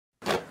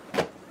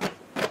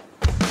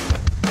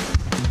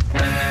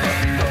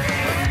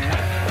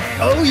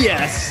Oh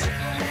yes,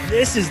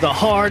 this is the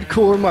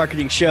Hardcore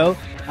Marketing Show.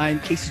 I'm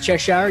Casey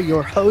Cheshire,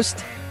 your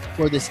host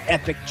for this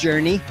epic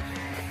journey.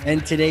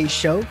 And today's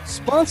show,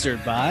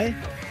 sponsored by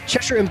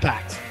Cheshire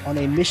Impact, on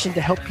a mission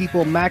to help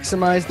people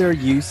maximize their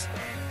use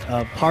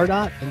of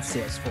Pardot and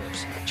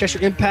Salesforce.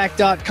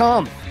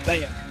 CheshireImpact.com.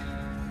 Bam.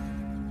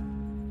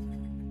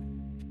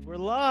 We're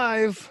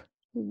live.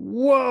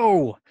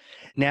 Whoa.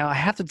 Now, I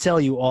have to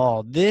tell you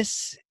all,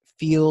 this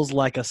feels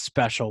like a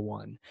special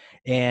one.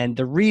 And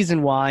the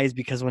reason why is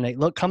because when it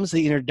comes to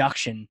the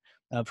introduction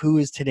of who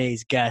is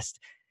today's guest,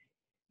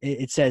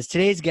 it says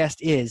today's guest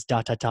is ...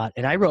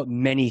 And I wrote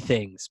many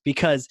things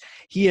because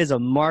he is a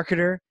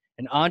marketer,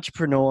 an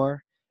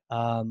entrepreneur.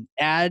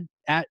 Ad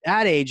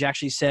Age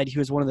actually said he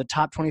was one of the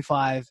top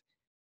 25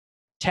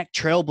 tech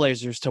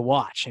trailblazers to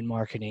watch in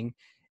marketing.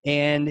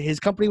 And his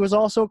company was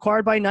also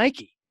acquired by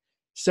Nike.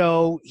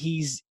 So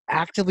he's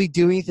actively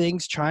doing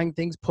things, trying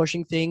things,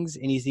 pushing things,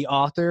 and he's the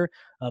author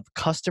of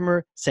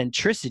Customer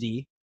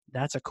Centricity.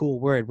 That's a cool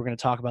word we're going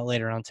to talk about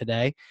later on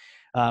today.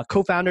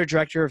 Co-founder,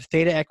 director of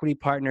Theta Equity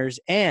Partners,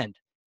 and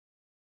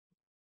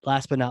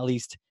last but not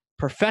least,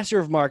 professor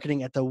of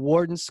marketing at the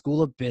Wharton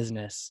School of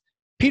Business.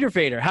 Peter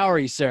Fader, how are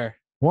you, sir?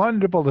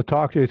 Wonderful to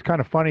talk to you. It's kind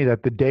of funny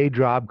that the day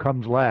job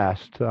comes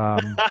last.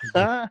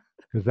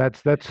 Because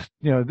that's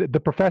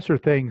the professor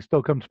thing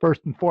still comes first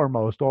and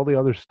foremost. All the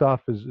other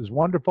stuff is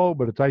wonderful,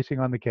 but it's icing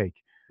on the cake.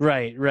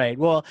 Right.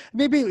 Well,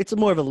 maybe it's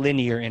more of a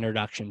linear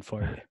introduction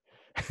for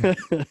you.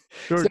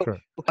 Sure.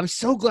 I'm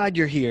so glad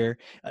you're here.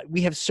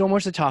 We have so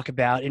much to talk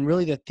about, and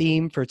really the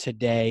theme for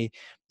today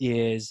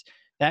is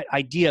that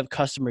idea of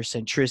customer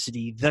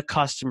centricity, the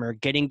customer,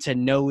 getting to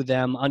know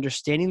them,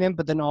 understanding them,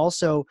 but then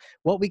also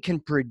what we can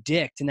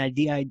predict. And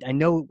I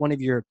know one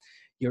of your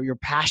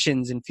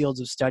passions and fields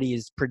of study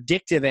is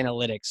predictive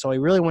analytics. So I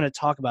really want to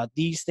talk about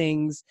these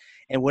things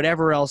and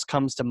whatever else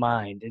comes to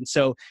mind. And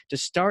so to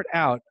start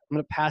out, I'm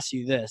going to pass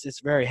you this.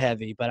 It's very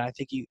heavy, but I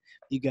think you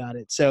got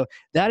it. So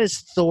that is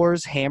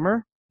Thor's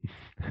hammer.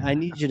 I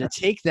need you to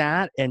take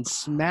that and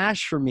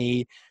smash for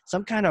me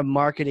some kind of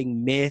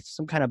marketing myth,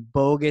 some kind of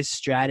bogus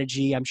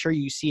strategy. I'm sure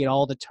you see it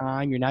all the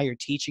time. You're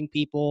teaching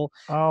people.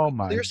 Oh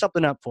my! Clear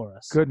something up for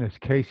us. Goodness,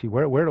 Casey,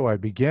 where do I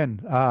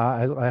begin?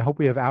 I hope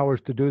we have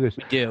hours to do this.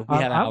 We do. We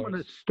have hours. I'm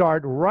going to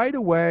start right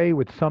away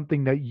with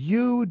something that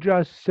you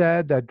just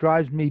said that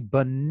drives me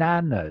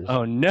bananas.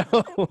 Oh no!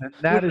 And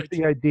that is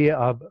the idea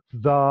of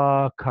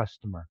the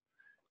customer.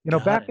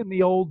 Back in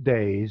the old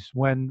days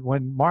when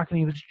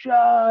marketing was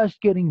just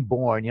getting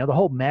born, the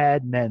whole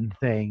Mad Men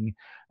thing,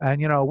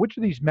 and, which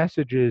of these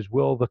messages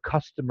will the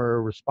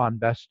customer respond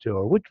best to,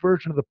 or which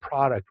version of the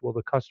product will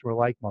the customer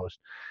like most?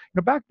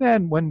 Back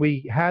then when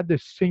we had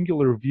this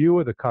singular view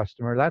of the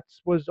customer, that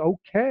was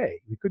okay.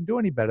 We couldn't do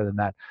any better than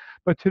that.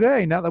 But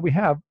today, now that we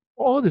have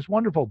all of this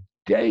wonderful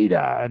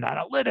data and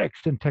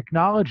analytics and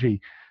technology,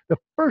 the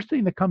first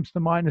thing that comes to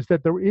mind is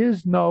that there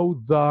is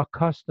no the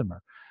customer.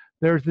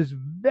 There's this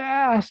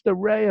vast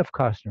array of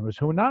customers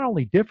who are not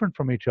only different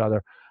from each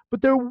other,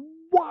 but they're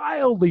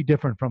wildly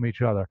different from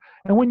each other.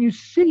 And when you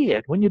see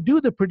it, when you do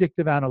the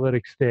predictive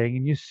analytics thing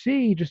and you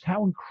see just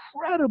how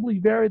incredibly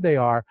varied they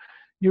are,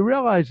 you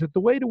realize that the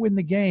way to win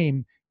the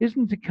game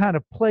isn't to kind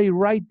of play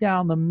right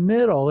down the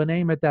middle and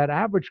aim at that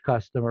average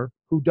customer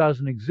who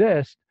doesn't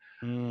exist,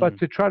 but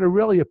to try to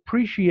really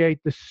appreciate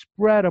the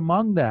spread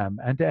among them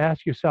and to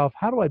ask yourself,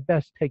 how do I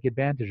best take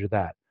advantage of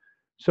that?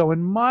 So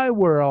in my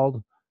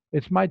world,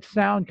 it might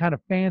sound kind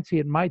of fancy,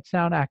 it might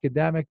sound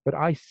academic, but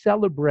I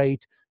celebrate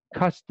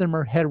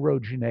customer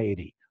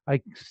heterogeneity. I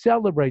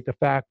celebrate the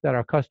fact that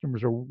our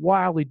customers are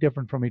wildly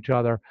different from each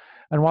other.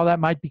 And while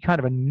that might be kind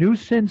of a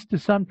nuisance to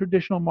some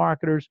traditional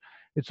marketers,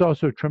 it's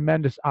also a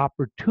tremendous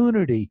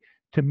opportunity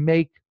to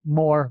make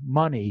more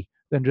money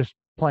than just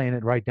playing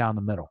it right down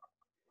the middle.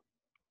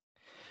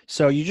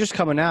 So you're just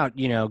coming out,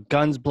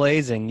 guns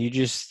blazing. You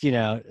just,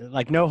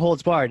 like no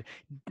holds barred,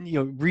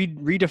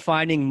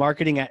 redefining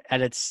marketing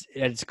at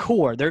its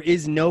core. There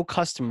is no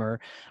customer.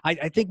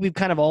 I think we've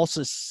kind of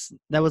also,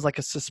 that was like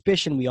a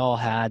suspicion we all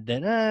had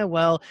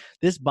that,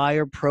 this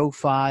buyer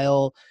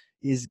profile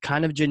is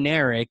kind of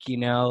generic,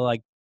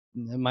 like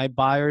my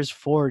buyer's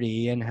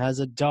 40 and has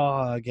a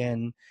dog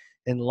and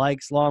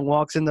likes long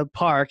walks in the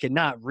park, and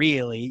not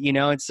really,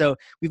 and so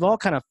we've all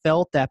kind of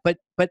felt that, but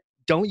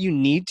don't you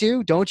need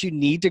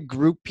to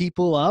group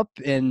people up?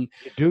 And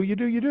you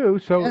do.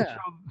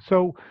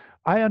 So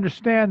I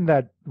understand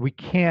that we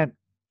can't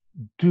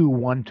do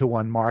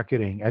one-to-one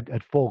marketing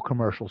at full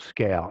commercial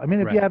scale. I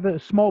mean, if you have a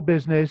small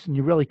business and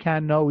you really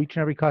can know each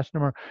and every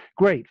customer,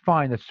 great,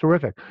 fine, that's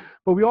terrific.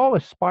 But we all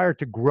aspire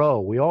to grow.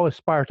 We all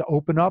aspire to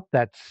open up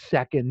that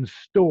second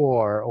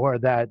store or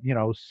that,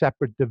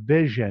 separate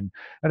division.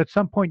 And at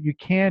some point, you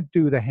can't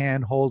do the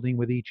hand-holding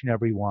with each and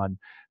every one.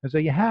 And so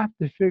you have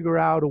to figure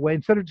out a way,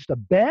 instead of just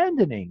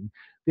abandoning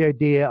the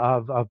idea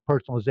of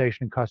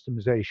personalization and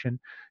customization,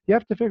 you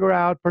have to figure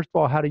out, first of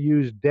all, how to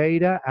use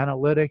data,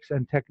 analytics,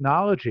 and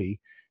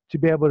technology to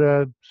be able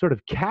to sort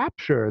of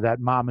capture that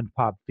mom and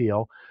pop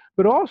feel,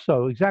 but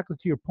also, exactly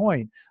to your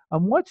point,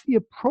 what's the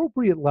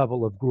appropriate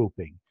level of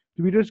grouping?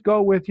 Do we just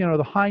go with,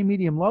 the high,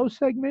 medium, low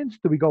segments?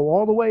 Do we go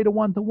all the way to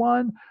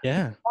one-to-one?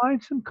 Yeah.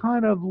 Find some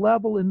kind of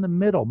level in the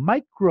middle,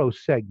 micro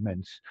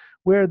segments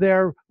where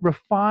they're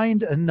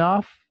refined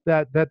enough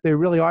that they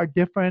really are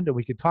different and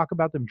we can talk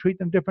about them, treat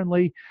them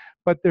differently,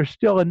 but there's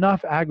still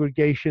enough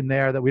aggregation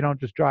there that we don't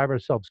just drive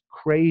ourselves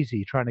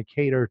crazy trying to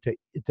cater to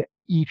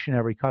each and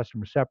every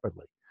customer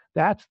separately.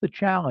 That's the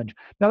challenge.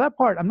 Now that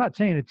part, I'm not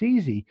saying it's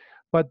easy,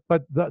 but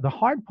the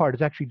hard part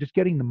is actually just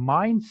getting the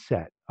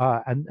mindset.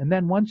 And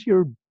then once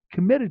you're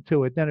committed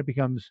to it, then it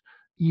becomes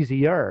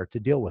easier to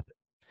deal with it.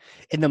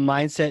 And the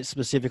mindset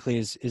specifically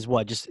is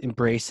what? Just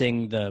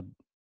embracing the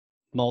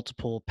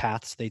multiple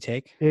paths they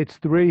take? It's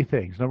three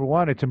things. Number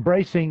one, it's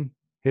embracing,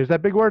 here's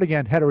that big word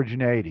again,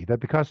 heterogeneity,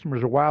 that the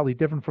customers are wildly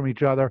different from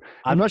each other.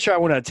 I'm not sure I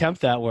want to attempt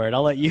that word.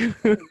 I'll let you.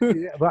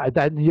 Yeah, but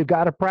then you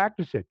got to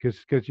practice it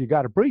because you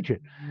got to preach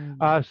it,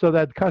 so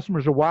that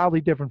customers are wildly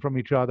different from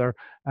each other.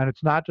 And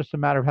it's not just a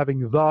matter of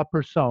having the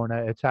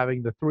persona, it's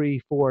having the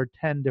 3, 4,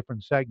 10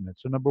 different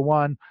segments. So number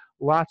one,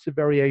 lots of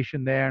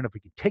variation there. And if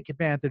we can take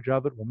advantage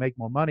of it, we'll make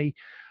more money.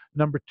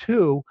 Number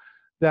two,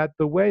 that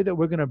the way that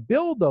we're going to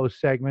build those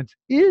segments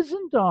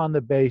isn't on the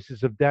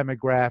basis of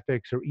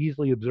demographics or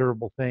easily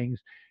observable things.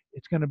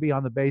 It's going to be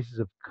on the basis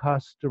of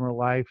customer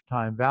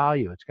lifetime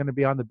value. It's going to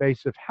be on the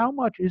basis of how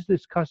much is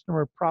this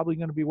customer probably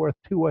going to be worth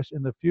to us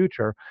in the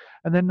future.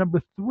 And then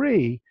number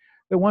three,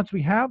 that once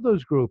we have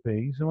those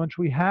groupings and once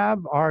we have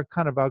our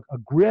kind of a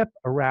grip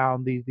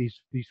around these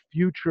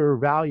future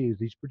values,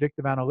 these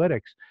predictive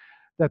analytics,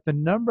 that the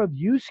number of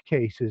use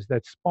cases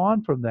that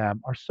spawn from them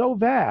are so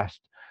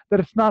vast that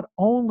it's not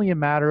only a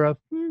matter of,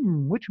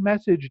 which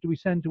message do we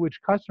send to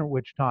which customer at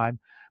which time,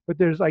 but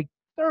there's like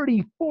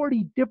 30,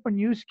 40 different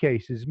use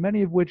cases,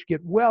 many of which get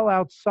well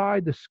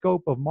outside the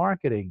scope of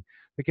marketing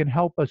that can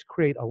help us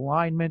create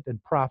alignment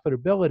and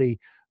profitability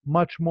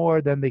much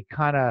more than the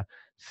kind of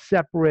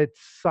separate,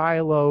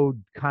 siloed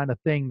kind of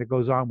thing that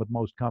goes on with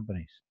most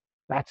companies.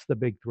 That's the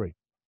big three.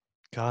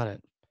 Got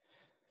it.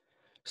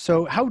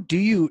 So how do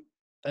you,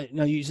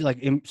 you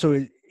like,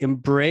 so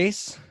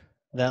embrace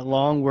that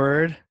long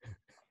word.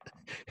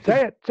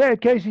 Say it,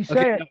 Casey,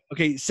 say it.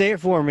 Okay, say it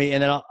for me,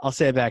 and then I'll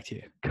say it back to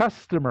you.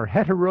 Customer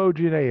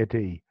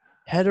heterogeneity.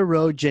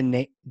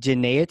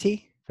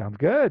 Heterogeneity? Sounds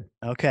good.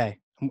 Okay.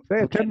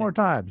 Say it 10 more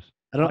times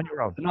on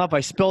your own. I don't know if I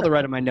spelled it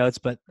right in my notes,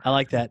 but I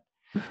like that.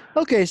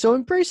 Okay, so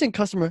embracing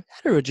customer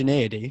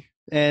heterogeneity.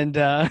 And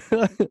how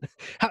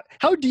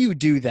do you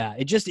do that?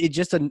 It just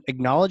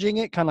acknowledging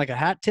it, kind of like a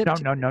hat tip? No.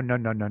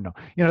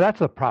 That's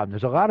the problem.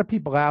 There's a lot of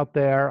people out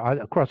there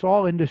across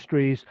all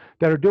industries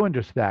that are doing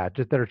just that,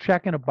 that are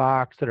checking a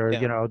box, that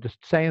are,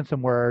 just saying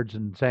some words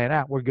and saying,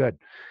 we're good.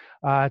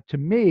 To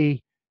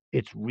me,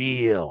 it's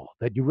real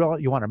that you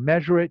want to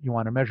measure it. You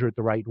want to measure it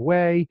the right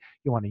way.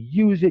 You want to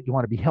use it. You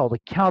want to be held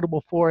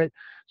accountable for it.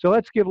 So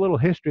let's give a little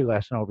history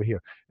lesson over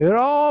here. It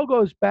all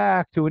goes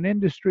back to an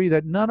industry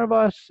that none of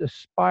us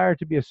aspire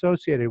to be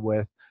associated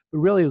with, but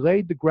really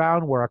laid the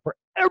groundwork for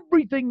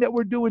everything that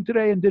we're doing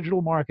today in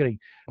digital marketing.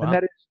 Wow. And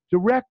that is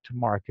direct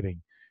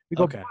marketing. We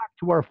go back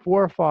to our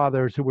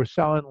forefathers who were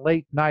selling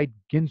late night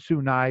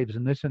Ginsu knives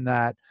and this and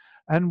that.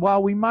 And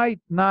while we might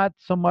not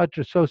so much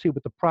associate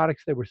with the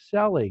products they were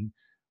selling,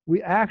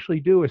 we actually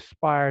do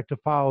aspire to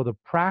follow the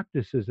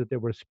practices that they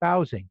were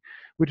espousing,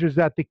 which is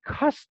that the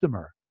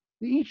customer,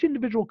 each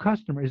individual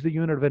customer is the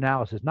unit of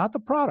analysis, not the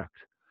product.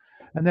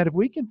 And that if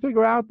we can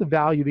figure out the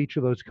value of each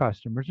of those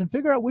customers and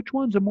figure out which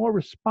ones are more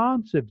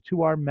responsive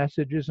to our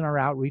messages and our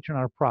outreach and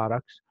our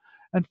products,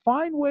 and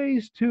find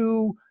ways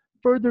to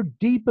further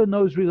deepen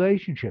those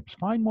relationships,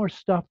 find more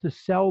stuff to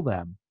sell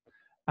them,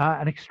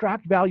 and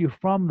extract value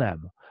from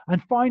them,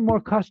 and find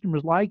more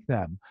customers like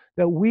them,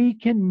 that we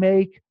can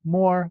make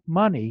more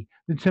money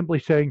than simply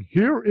saying,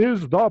 here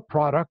is the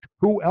product,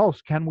 who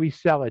else can we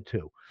sell it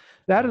to?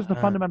 That is the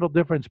fundamental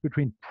difference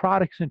between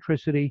product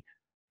centricity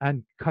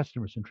and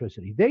customer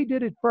centricity. They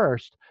did it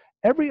first.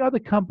 Every other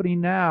company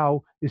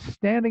now is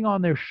standing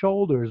on their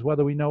shoulders,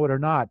 whether we know it or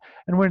not.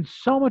 And we're in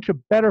so much a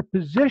better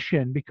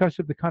position because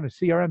of the kind of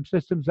CRM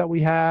systems that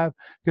we have,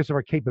 because of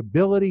our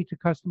capability to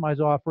customize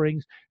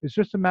offerings. It's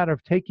just a matter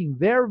of taking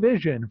their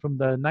vision from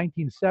the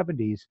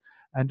 1970s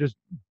and just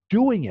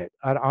doing it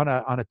on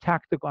a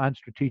tactical and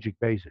strategic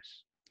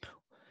basis.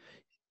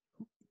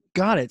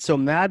 Got it. So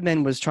Mad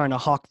Men was trying to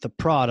hawk the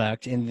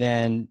product, and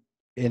then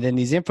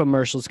these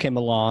infomercials came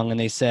along and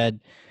they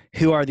said,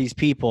 who are these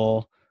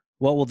people?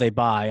 What will they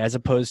buy, as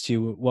opposed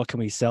to what can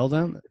we sell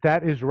them?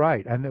 That is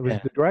right. And it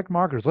was the direct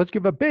marketers. Let's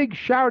give a big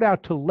shout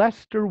out to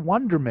Lester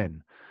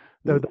Wunderman,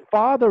 the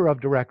father of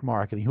direct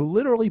marketing, who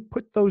literally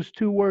put those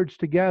two words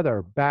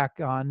together back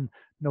on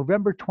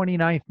November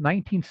 29th,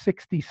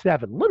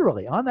 1967,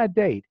 literally on that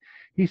date.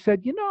 He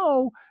said,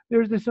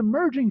 there's this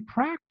emerging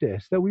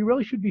practice that we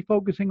really should be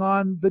focusing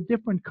on the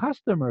different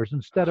customers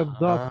instead of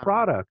the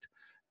product.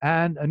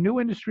 And a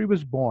new industry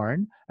was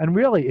born, and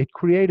really it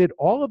created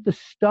all of the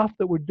stuff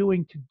that we're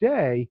doing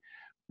today.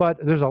 But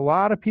there's a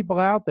lot of people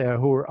out there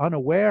who are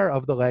unaware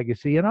of the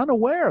legacy and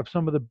unaware of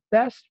some of the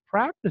best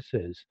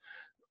practices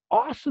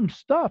awesome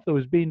stuff that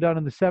was being done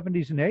in the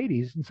 70s and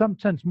 80s, in some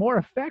sense more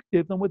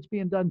effective than what's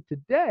being done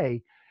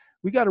today.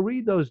 We got to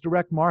read those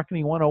direct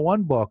marketing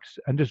 101 books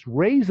and just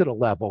raise it a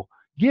level,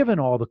 given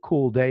all the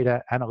cool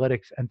data,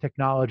 analytics, and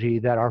technology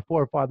that our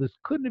forefathers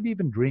couldn't have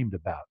even dreamed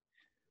about.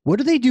 What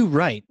do they do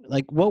right?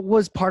 Like, what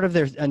was part of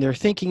their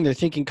thinking? They're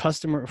thinking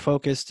customer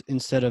focused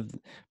instead of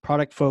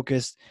product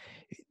focused.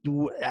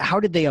 How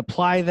did they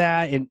apply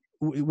that? And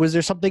was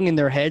there something in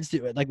their heads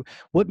like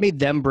what made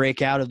them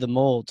break out of the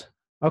mold?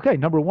 Okay,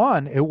 number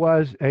one, it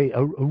was a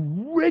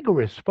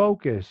rigorous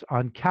focus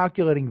on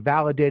calculating,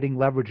 validating,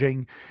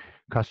 leveraging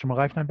customer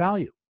lifetime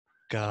value.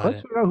 Got Let's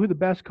it. figure out who the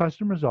best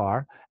customers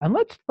are, and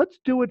let's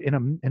do it in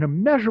a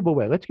measurable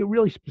way. Let's get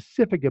really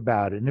specific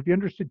about it. And if you're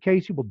interested,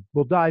 Casey,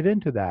 we'll dive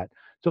into that.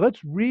 So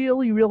let's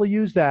really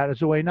use that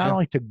as a way not Yeah.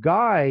 only to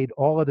guide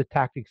all of the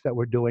tactics that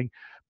we're doing,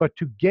 but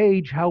to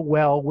gauge how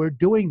well we're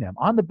doing them.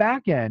 On the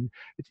back end,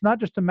 it's not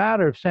just a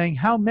matter of saying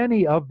how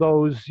many of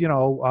those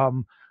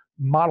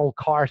model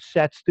car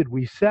sets did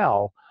we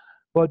sell,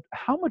 but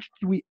how much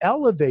do we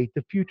elevate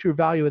the future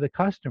value of the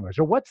customers,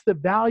 or what's the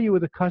value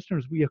of the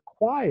customers we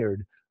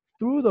acquired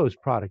through those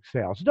product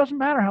sales? It doesn't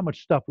matter how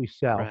much stuff we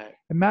sell. Right.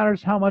 It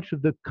matters how much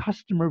of the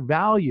customer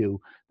value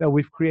that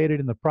we've created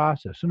in the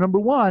process. So number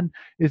one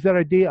is that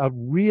idea of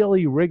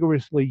really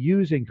rigorously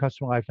using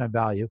customer lifetime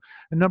value.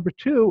 And number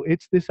two,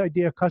 it's this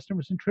idea of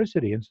customer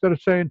centricity. Instead of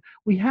saying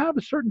we have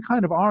a certain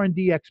kind of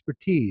R&D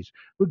expertise,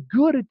 we're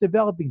good at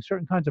developing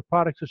certain kinds of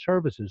products or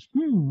services.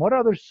 What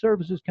other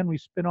services can we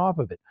spin off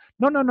of it?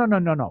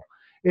 No.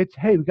 It's,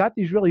 hey, we got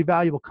these really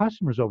valuable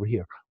customers over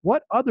here.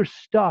 What other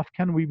stuff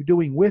can we be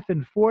doing with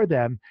and for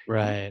them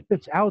Right.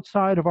 that's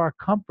outside of our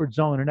comfort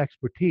zone and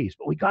expertise?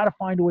 But we got to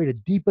find a way to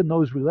deepen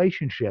those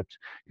relationships,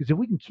 because if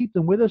we can keep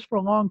them with us for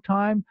a long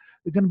time,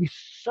 they're going to be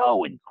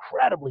so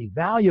incredibly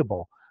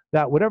valuable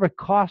that whatever it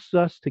costs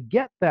us to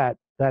get that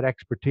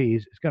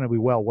expertise is going to be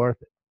well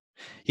worth it.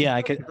 Yeah, I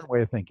It's a could. different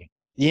way of thinking.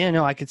 Yeah,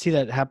 no, I could see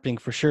that happening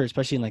for sure,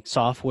 especially in like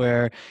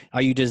software.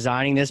 Are you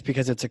designing this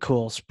because it's a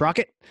cool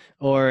sprocket,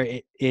 or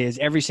is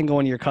every single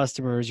one of your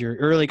customers, your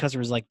early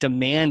customers, like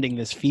demanding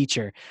this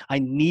feature? I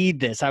need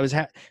this.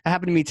 It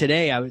happened to me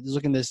today. I was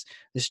looking at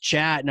this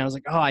chat, and I was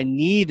like, oh, I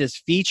need this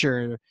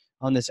feature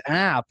on this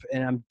app,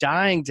 and I'm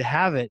dying to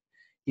have it.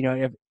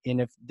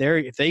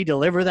 If they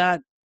deliver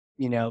that,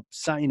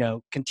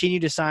 continue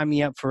to sign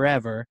me up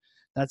forever.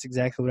 That's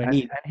exactly what I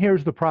need. And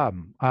here's the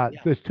problem. Yeah.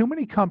 There's too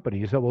many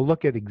companies that will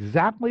look at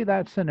exactly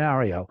that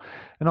scenario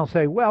and they'll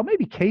say, well,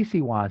 maybe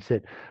Casey wants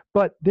it,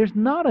 but there's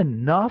not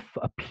enough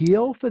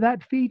appeal for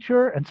that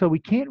feature. And so we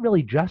can't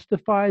really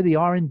justify the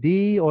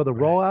R&D or the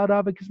Right. rollout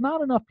of it because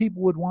not enough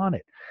people would want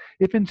it.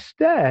 If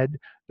instead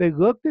they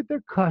looked at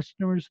their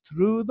customers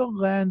through the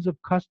lens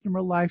of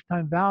customer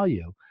lifetime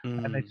value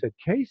and they said,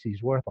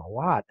 Casey's worth a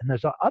lot, and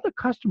there's other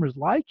customers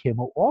like him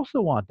who also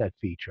want that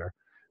feature,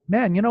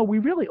 man, we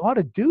really ought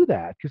to do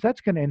that because that's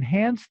going to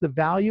enhance the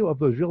value of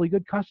those really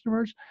good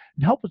customers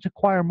and help us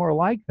acquire more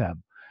like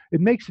them.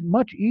 It makes it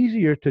much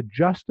easier to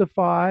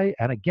justify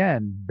and,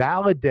 again,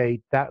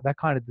 validate that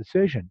kind of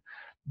decision.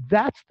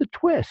 That's the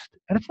twist.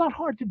 And it's not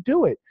hard to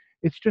do it.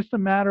 It's just a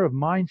matter of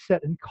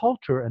mindset and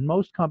culture. And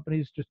most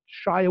companies just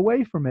shy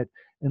away from it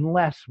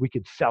unless we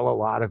could sell a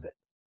lot of it.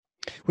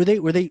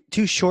 Were they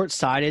too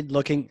short-sighted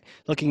looking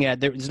at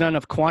there's not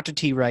enough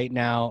quantity right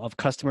now of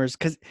customers?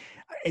 Because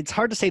it's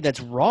hard to say that's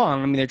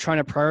wrong. I mean, they're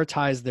trying to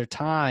prioritize their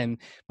time,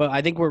 but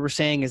I think what we're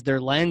saying is their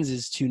lens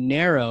is too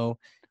narrow,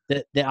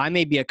 that I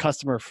may be a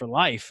customer for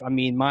life. I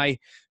mean, my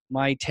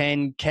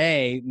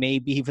 10K may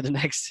be for the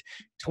next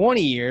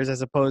 20 years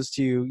as opposed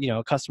to,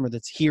 a customer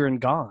that's here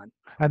and gone.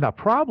 And the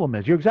problem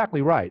is, you're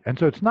exactly right. And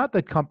so it's not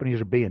that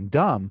companies are being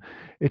dumb.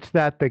 It's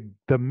that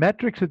the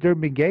metrics that they're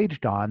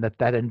engaged on,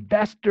 that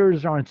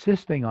investors are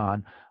insisting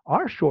on,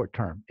 are short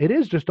term. It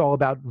is just all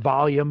about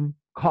volume,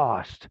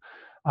 cost.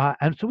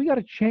 And so we got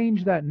to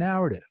change that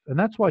narrative. And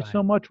that's why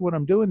so much what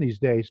I'm doing these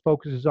days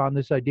focuses on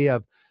this idea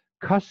of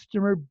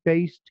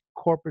customer-based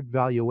corporate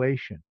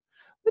valuation.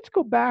 Let's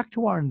go back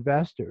to our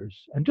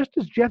investors. And just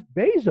as Jeff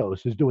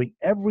Bezos is doing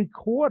every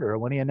quarter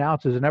when he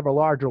announces an ever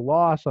larger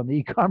loss on the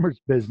e-commerce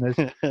business,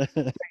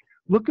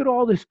 look at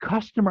all this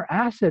customer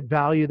asset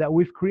value that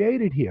we've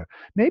created here.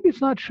 Maybe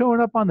it's not showing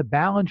up on the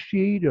balance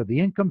sheet or the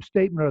income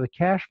statement or the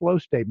cash flow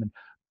statement,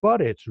 but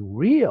it's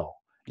real.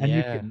 And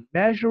you can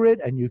measure it,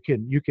 and you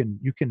can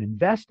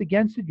invest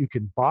against it, you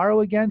can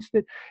borrow against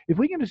it. If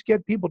we can just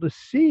get people to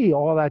see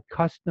all that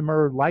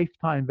customer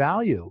lifetime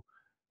value,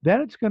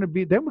 then we're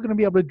going to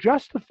be able to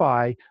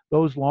justify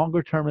those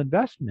longer term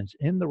investments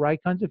in the right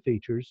kinds of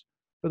features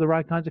for the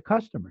right kinds of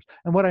customers.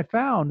 And what I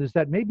found is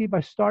that maybe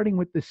by starting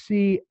with the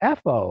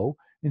CFO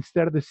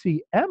instead of the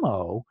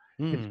CMO,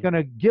 it's going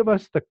to give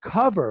us the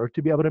cover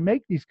to be able to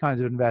make these kinds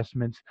of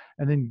investments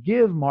and then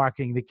give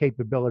marketing the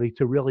capability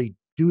to really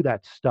do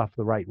that stuff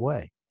the right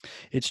way.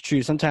 It's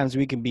true. Sometimes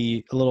we can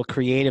be a little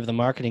creative in the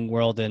marketing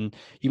world, and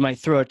you might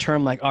throw a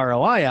term like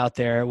ROI out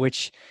there,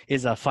 which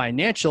is a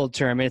financial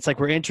term. And it's like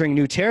we're entering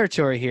new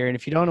territory here. And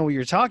if you don't know what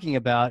you're talking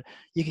about,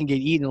 you can get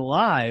eaten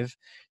alive.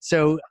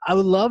 So I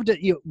would love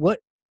to,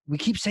 what we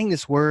keep saying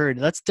this word.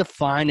 Let's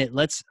define it.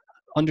 Let's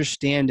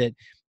understand it.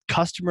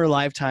 Customer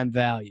lifetime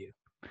value.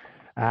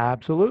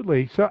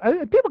 Absolutely. So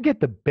people get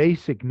the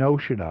basic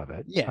notion of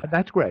it. Yeah.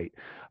 That's great.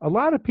 A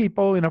lot of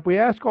people, and if we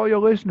ask all your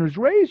listeners,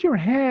 raise your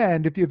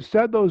hand if you've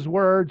said those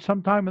words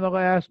sometime in the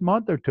last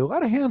month or two. A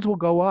lot of hands will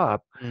go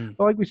up. Mm,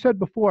 But like we said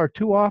before,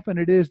 too often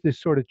it is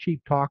this sort of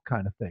cheap talk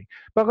kind of thing.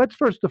 But let's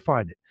first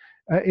define it.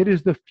 It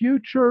is the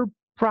future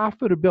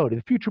profitability,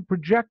 the future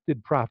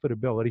projected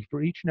profitability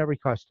for each and every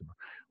customer.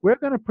 We're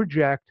going to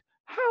project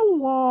how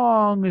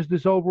long is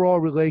this overall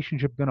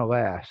relationship going to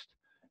last?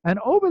 And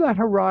over that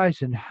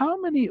horizon, how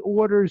many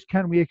orders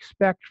can we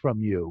expect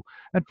from you?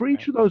 And for each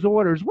right. of those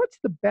orders, what's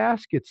the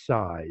basket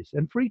size?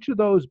 And for each of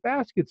those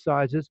basket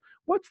sizes,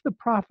 what's the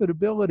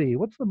profitability?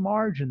 What's the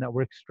margin that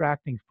we're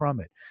extracting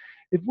from it?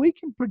 If we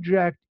can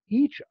project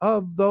each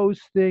of those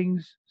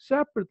things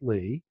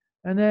separately,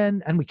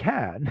 and we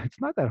can,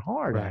 it's not that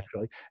hard Right.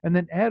 actually, and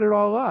then add it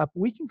all up,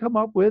 we can come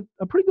up with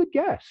a pretty good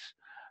guess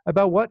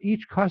about what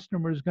each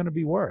customer is going to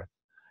be worth.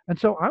 And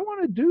so I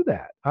want to do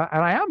that,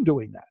 and I am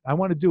doing that. I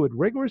want to do it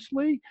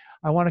rigorously.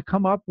 I want to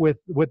come up with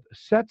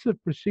sets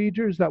of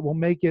procedures that will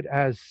make it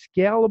as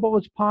scalable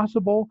as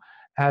possible,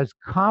 as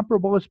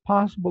comparable as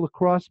possible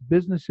across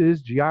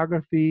businesses,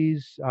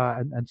 geographies,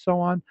 and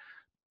so on.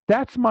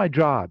 That's my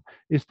job,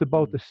 is to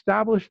both Mm,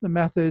 establish the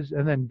methods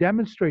and then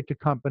demonstrate to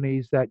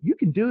companies that you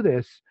can do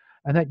this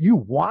and that you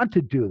want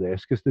to do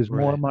this because there's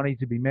more right. money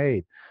to be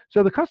made.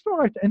 So the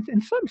customer,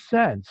 in some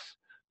sense,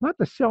 not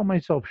to sell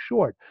myself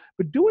short,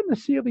 but doing the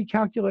CLV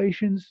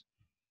calculations,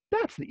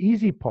 that's the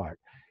easy part.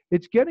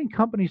 It's getting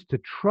companies to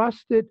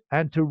trust it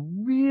and to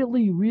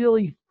really,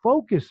 really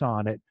focus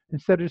on it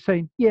instead of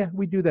saying, yeah,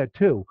 we do that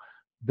too.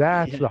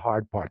 That's Yeah. the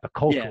hard part, the Yeah.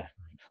 cultural.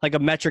 Like a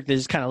metric that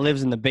just kind of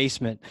lives in the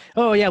basement.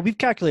 Oh yeah, we've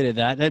calculated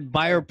that. That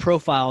buyer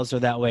profiles are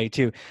that way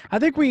too. I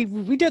think we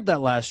did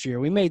that last year.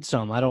 We made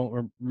some. I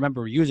don't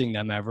remember using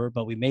them ever,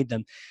 but we made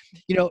them.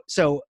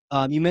 So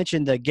you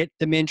mentioned the get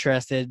them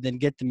interested, then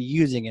get them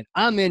using it.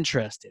 I'm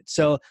interested.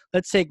 So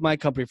let's take my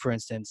company for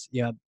instance.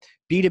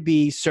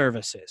 B2B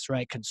services,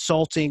 right?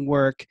 Consulting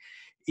work.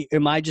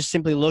 Am I just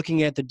simply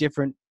looking at the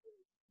different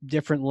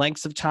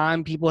lengths of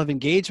time people have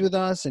engaged with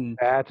us and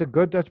That's a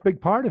big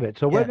part of it.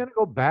 So we're yeah. going to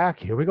go back.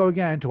 Here we go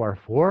again to our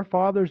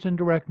forefathers in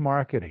direct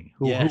marketing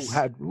who Yes.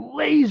 had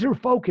laser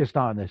focused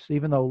on this,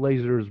 even though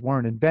lasers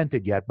weren't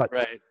invented yet. But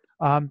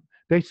Right.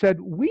 they said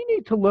we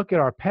need to look at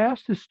our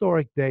past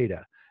historic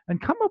data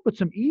and come up with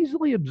some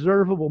easily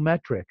observable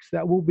metrics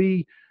that will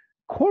be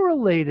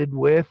correlated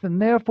with and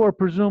therefore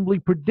presumably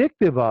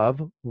predictive of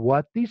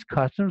what these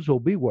customers will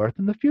be worth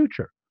in the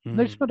future. And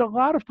they Mm, spent a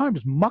lot of time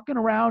just mucking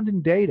around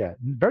in data,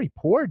 very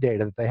poor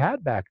data that they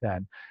had back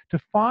then, to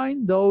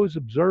find those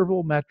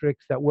observable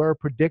metrics that were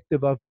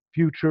predictive of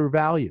future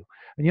value.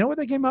 And you know what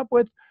they came up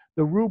with?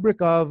 The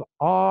rubric of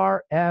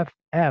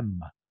RFM,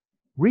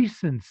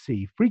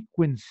 recency,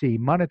 frequency,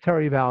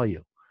 monetary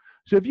value.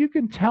 So if you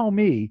can tell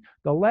me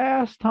the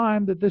last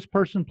time that this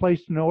person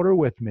placed an order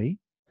with me,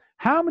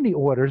 how many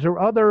orders or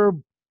other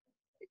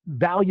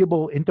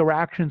valuable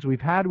interactions we've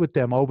had with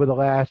them over the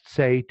last,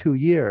 say, 2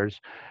 years,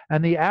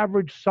 and the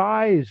average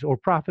size or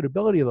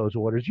profitability of those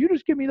orders, you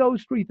just give me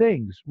those three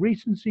things: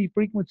 recency,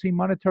 frequency,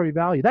 monetary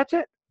value. That's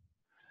it.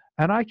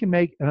 And I can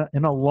make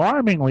an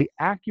alarmingly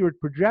accurate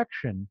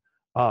projection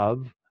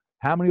of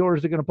how many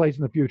orders they're going to place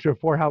in the future,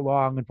 for how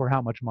long, and for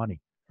how much money.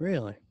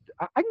 really?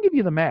 I can give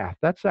you the math.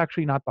 That's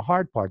actually not the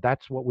hard part.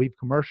 That's what we've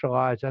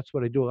commercialized. That's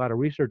what I do a lot of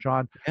research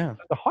on. Yeah.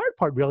 But the hard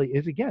part really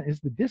is, again, is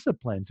the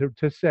discipline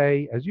to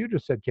say, as you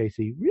just said,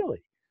 Casey,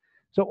 really.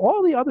 So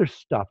all the other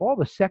stuff, all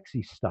the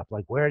sexy stuff,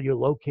 like where you're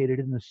located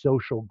in the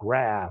social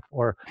graph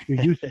or your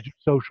usage of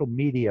social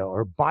media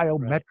or Right.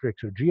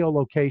 biometrics or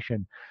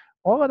geolocation,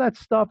 all of that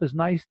stuff is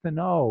nice to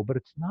know, but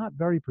it's not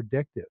very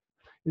predictive.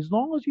 As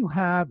long as you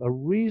have a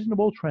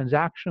reasonable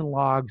transaction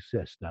log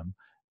system,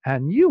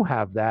 and you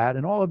have that,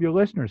 and all of your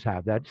listeners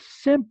have that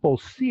simple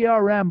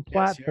CRM Yeah, CRM.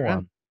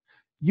 platform,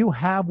 you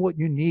have what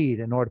you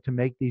need in order to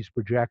make these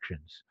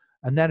projections.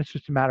 And then it's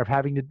just a matter of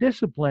having the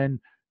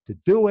discipline to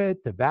do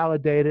it, to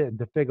validate it, and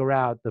to figure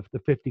out the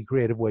 50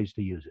 creative ways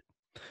to use it.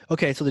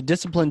 Okay, so the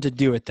discipline to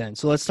do it then.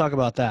 So let's talk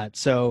about that.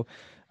 So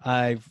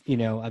I've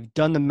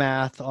done the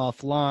math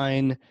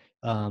offline.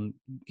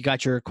 You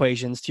got your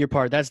equations. To your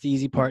part, that's the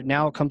easy part.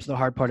 Now it comes to the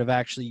hard part of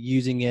actually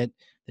using it,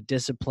 the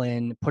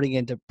discipline, putting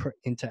it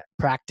into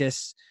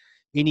practice.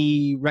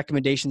 Any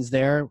recommendations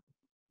there?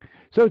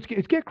 So it's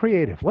get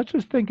creative. Let's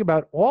just think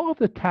about all of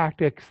the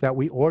tactics that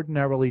we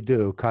ordinarily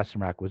do: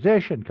 customer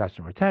acquisition,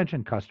 customer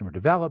retention, customer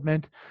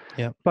development.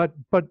 Yeah. But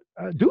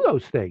do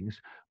those things,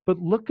 but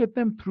look at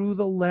them through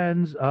the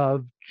lens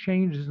of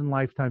changes in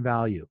lifetime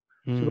value.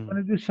 So we're Mm,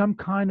 going to do some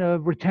kind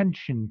of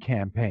retention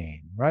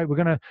campaign, right? We're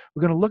going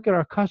to look at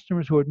our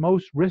customers who are at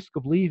most risk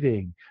of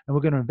leaving, and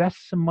we're going to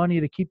invest some money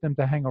to keep them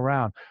to hang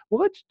around.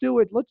 Well, let's do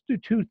it. Let's do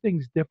two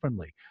things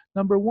differently.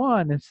 Number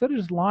one, instead of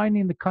just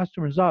lining the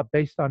customers up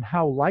based on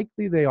how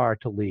likely they are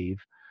to leave,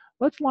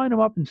 let's line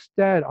them up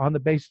instead on the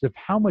basis of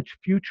how much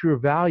future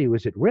value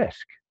is at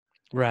risk.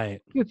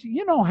 Right. Because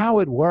you know how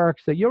it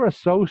works, that you're a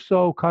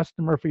so-so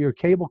customer for your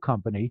cable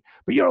company,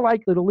 but you're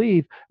likely to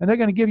leave, and they're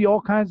going to give you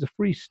all kinds of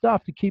free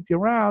stuff to keep you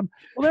around.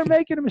 Well, they're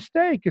making a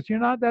mistake because you're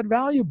not that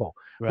valuable.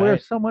 Right.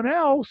 Whereas someone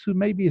else who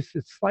maybe is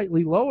at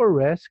slightly lower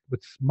risk but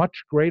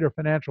much greater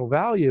financial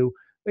value,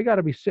 they got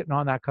to be sitting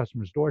on that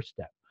customer's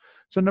doorstep.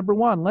 So number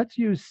one, let's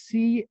use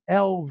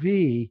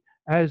CLV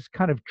as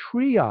kind of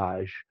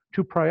triage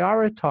to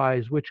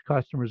prioritize which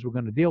customers we're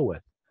going to deal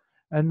with.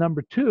 And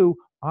number two,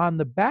 on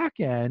the back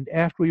end,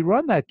 after we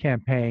run that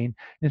campaign,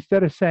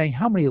 instead of saying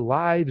how many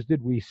lives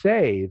did we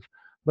save,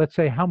 let's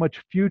say how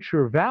much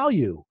future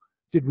value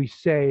did we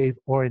save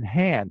or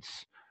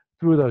enhance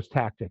through those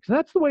tactics. And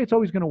that's the way it's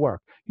always going to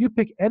work. You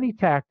pick any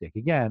tactic,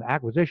 again,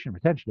 acquisition,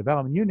 retention,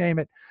 development, you name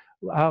it.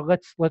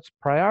 Let's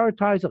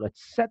prioritize it.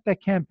 Let's set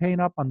that campaign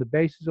up on the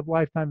basis of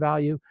lifetime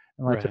value,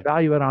 and let's Right.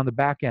 evaluate it on the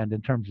back end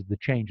in terms of the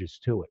changes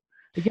to it.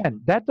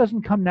 Again, that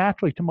doesn't come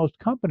naturally to most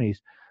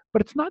companies,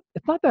 but it's not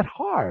that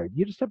hard.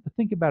 You just have to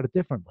think about it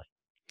differently.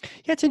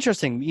 Yeah, it's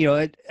interesting.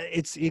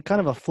 It's kind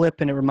of a flip,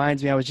 and it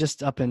reminds me. I was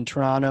just up in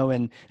Toronto,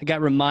 and I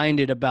got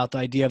reminded about the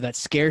idea of that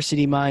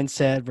scarcity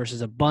mindset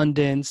versus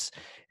abundance.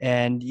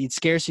 And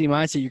scarcity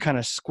mindset, you're kind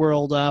of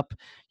squirreled up.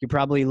 You're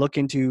probably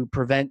looking to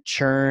prevent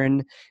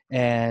churn,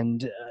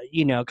 and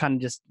kind of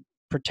just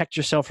protect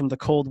yourself from the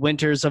cold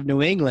winters of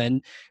New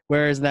England.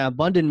 Whereas the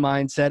abundant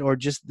mindset, or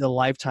just the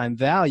lifetime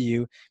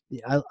value,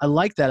 I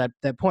like that at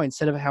that point.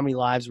 Instead of how many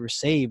lives were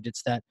saved,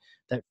 it's that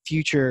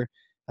future.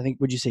 I think,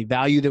 would you say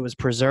value that was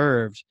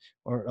preserved,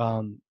 or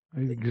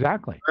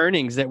Exactly.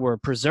 earnings that were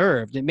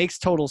preserved? It makes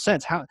total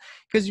sense.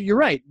 Because you're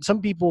right.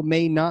 Some people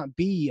may not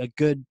be a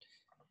good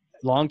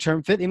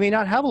long-term fit. They may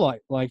not have a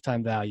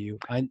lifetime value.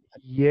 Yeah,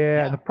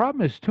 Yeah, and the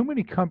problem is too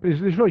many companies.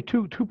 There's really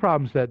two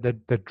problems that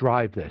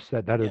drive this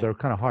that are yeah, they're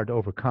kind of hard to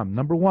overcome.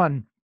 Number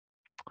one,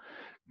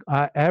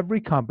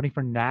 every company,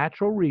 for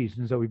natural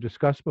reasons that we've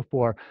discussed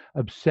before,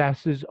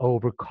 obsesses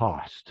over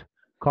cost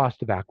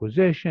of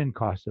acquisition,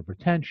 cost of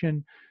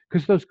retention,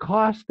 because those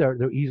costs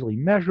they're easily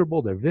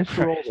measurable, they're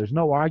visceral. right, There's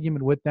no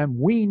argument with them.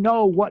 We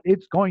know what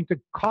it's going to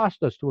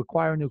cost us to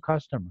acquire a new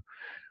customer.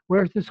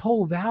 Whereas this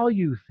whole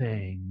value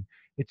thing,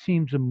 it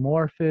seems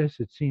amorphous,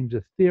 it seems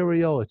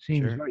ethereal, it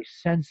seems sure, very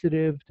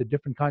sensitive to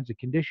different kinds of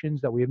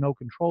conditions that we have no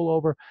control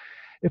over.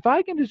 If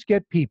I can just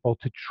get people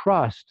to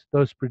trust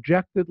those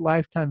projected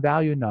lifetime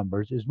value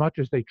numbers as much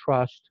as they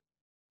trust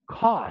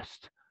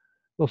cost,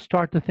 they'll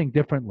start to think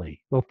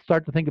differently. They'll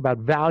start to think about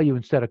value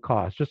instead of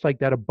cost, just like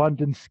that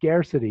abundance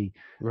scarcity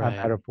right.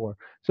 metaphor.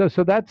 So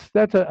that's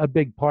a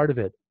big part of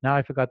it. Now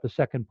I forgot the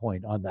second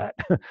point on that,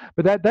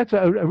 but that's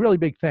a really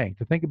big thing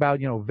to think about.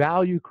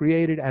 Value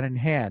created and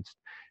enhanced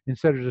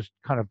instead of just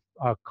kind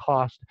of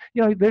cost.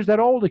 There's that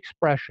old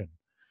expression.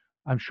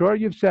 I'm sure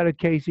you've said it,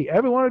 Casey.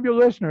 Every one of your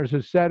listeners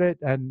has said it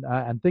and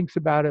thinks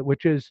about it,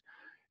 which is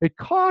it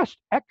costs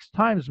X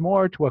times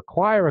more to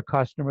acquire a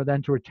customer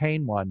than to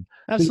retain one.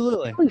 So you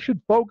Absolutely. really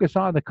should focus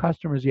on the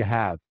customers you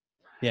have.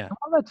 Yeah.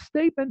 While that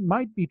statement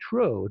might be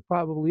true, it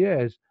probably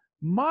is.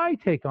 My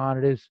take on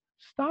it is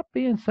stop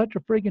being such a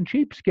friggin'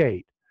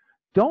 cheapskate.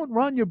 Don't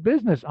run your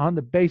business on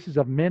the basis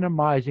of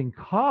minimizing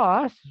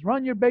costs.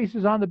 Run your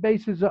business on the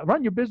basis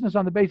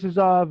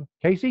of,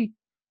 Casey,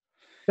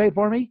 say it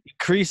for me,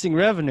 Increasing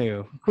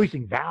revenue,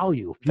 increasing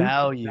value, future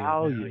value.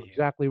 value.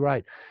 Exactly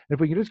right. And if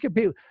we can just get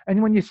people,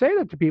 and when you say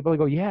that to people, they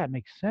go, "Yeah, it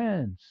makes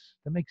sense.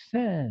 That makes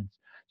sense."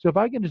 So if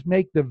I can just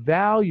make the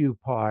value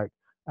part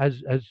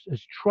as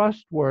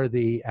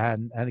trustworthy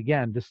and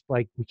again, just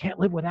like we can't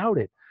live without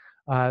it,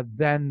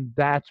 then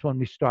that's when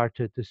we start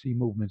to see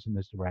movements in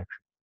this direction.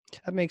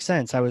 That makes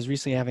sense. I was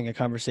recently having a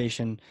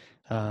conversation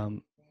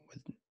um,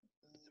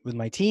 with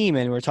my team,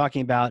 and we are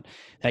talking about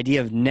the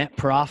idea of net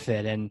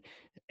profit, and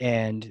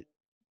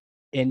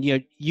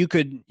you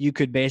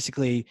could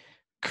basically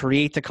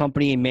create the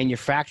company and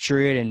manufacture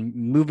it and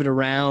move it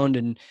around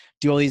and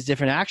do all these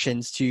different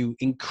actions to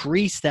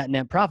increase that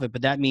net profit,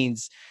 but that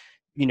means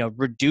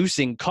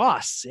reducing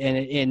costs,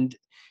 and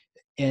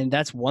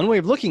that's one way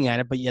of looking at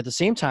it. But at the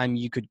same time,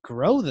 you could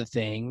grow the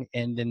thing,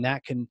 and then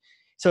that can.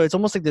 So it's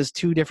almost like there's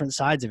two different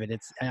sides of it.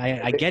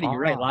 I get it. You're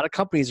right. A lot of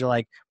companies are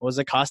like, "What was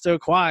the cost to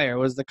acquire?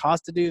 What was the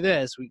cost to do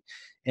this?"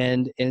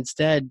 And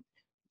instead,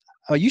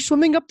 are you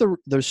swimming up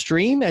the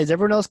stream? Is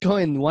everyone else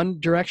going in one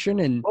direction?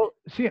 And Well,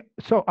 see,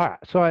 so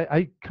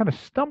I kind of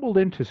stumbled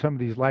into some of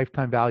these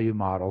lifetime value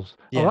models.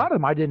 A yeah, lot of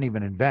them I didn't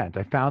even invent.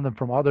 I found them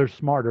from other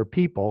smarter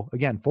people.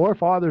 Again,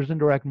 forefathers in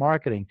direct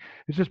marketing.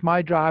 It's just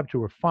my job to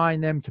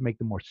refine them, to make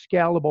them more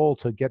scalable,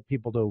 to get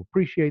people to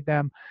appreciate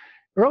them.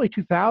 Early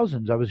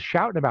 2000s, I was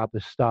shouting about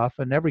this stuff,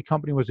 and every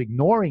company was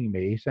ignoring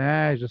me,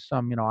 saying, "He's just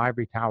some,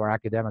 ivory tower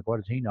academic. What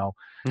does he know?"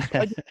 So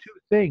I did two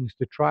things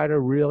to try to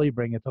really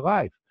bring it to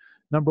life.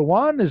 Number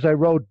one is I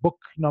wrote book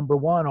number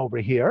one over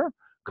here,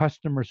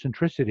 Customer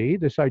Centricity,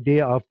 this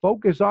idea of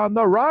focus on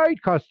the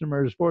right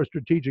customers for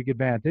strategic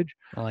advantage.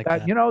 I like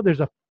That, that.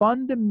 there's a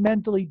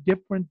fundamentally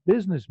different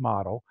business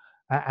model,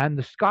 and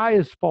the sky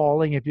is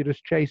falling if you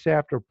just chase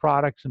after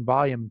products and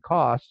volume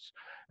costs.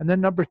 And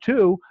then number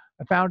two,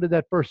 I founded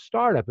that first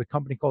startup, a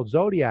company called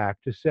Zodiac,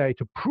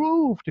 to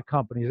prove to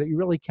companies that you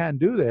really can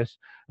do this.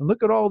 And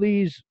look at all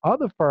these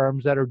other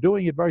firms that are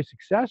doing it very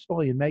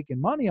successfully and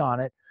making money on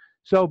it.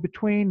 So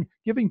between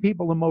giving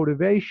people the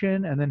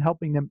motivation and then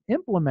helping them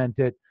implement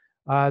it,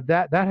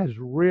 that has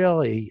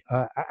really,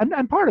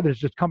 and part of it is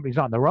just companies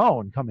on their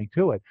own coming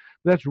to it.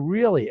 But that's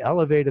really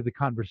elevated the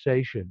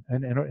conversation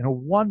and in a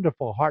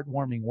wonderful,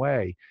 heartwarming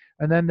way.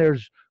 And then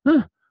there's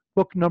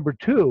book number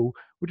 2,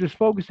 which is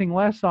focusing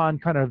less on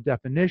kind of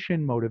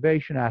definition,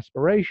 motivation,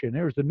 aspiration.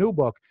 There's the new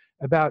book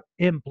about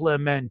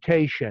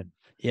implementation.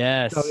 So,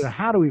 Yes.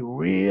 how do we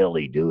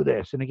really do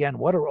this? And again,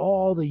 what are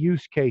all the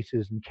use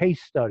cases and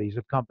case studies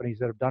of companies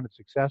that have done it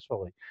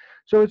successfully?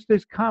 So it's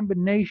this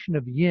combination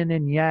of yin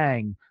and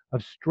yang,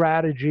 of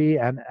strategy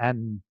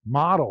and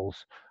models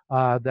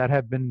that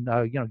have been,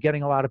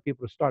 getting a lot of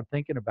people to start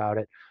thinking about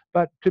it.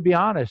 But to be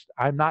honest,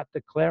 I'm not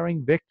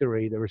declaring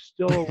victory. There is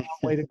still a long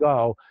way to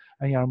go.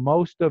 And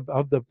most of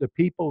the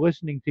people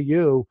listening to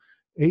you,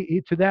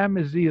 to them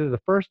is either the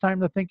first time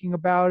they're thinking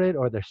about it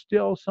or they're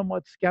still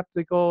somewhat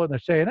skeptical and they're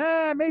saying,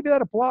 maybe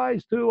that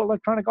applies to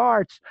electronic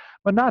arts,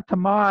 but not to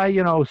my,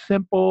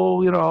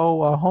 simple,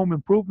 home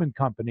improvement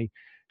company.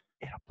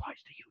 It applies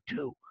to you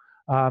too.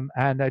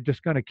 And they're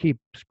just going to keep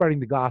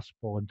spreading the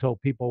gospel until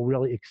people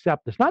really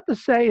accept this. Not to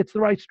say it's the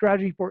right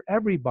strategy for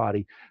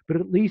everybody, but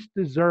at least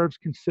deserves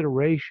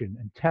consideration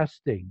and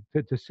testing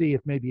to see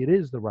if maybe it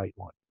is the right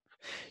one.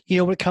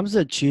 When it comes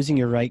to choosing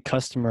your right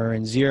customer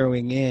and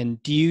zeroing in,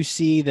 do you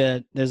see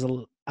that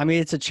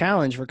it's a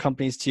challenge for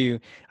companies to,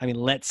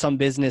 let some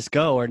business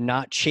go or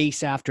not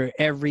chase after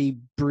every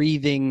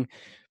breathing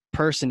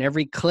person,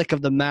 every click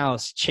of the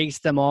mouse, chase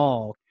them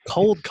all,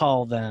 cold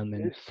call them.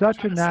 And it's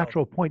such a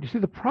natural point. You see,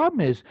 the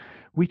problem is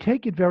we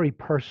take it very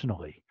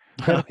personally.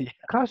 If a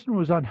customer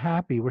was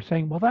unhappy, we're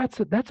saying, well, that's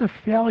a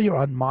failure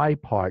on my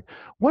part.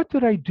 What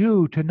did I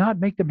do to not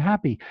make them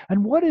happy?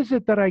 And what is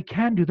it that I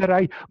can do, that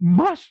I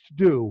must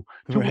do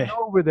to win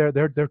over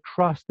their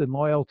trust and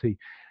loyalty?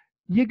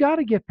 You got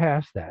to get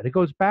past that. It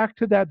goes back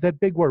to that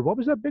big word. What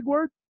was that big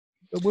word?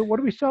 What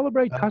do we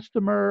celebrate?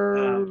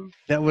 Customer.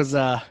 That was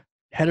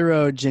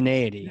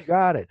heterogeneity. You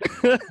got it.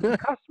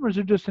 Customers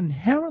are just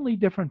inherently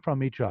different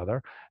from each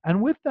other.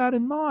 And with that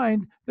in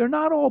mind, they're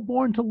not all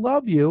born to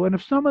love you. And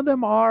if some of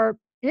them are,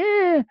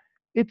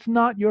 it's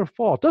not your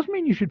fault. Doesn't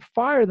mean you should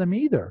fire them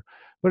either.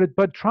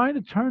 But trying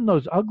to turn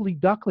those ugly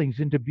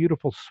ducklings into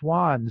beautiful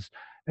swans,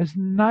 as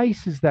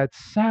nice as that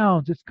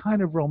sounds, it's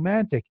kind of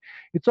romantic.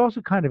 It's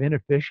also kind of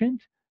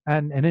inefficient.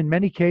 And in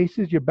many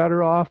cases, you're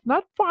better off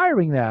not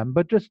firing them,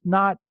 but just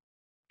not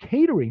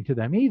catering to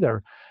them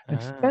either,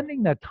 and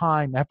spending that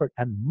time, effort,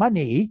 and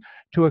money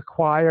to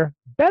acquire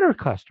better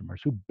customers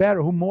who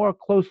more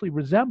closely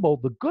resemble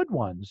the good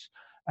ones,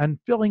 and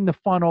filling the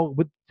funnel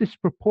with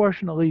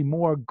disproportionately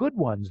more good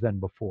ones than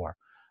before.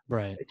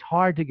 Right. It's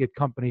hard to get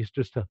companies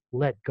just to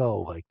let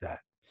go like that.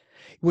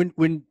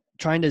 When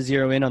trying to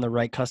zero in on the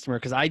right customer,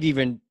 because I've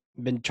even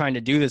been trying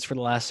to do this for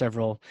the last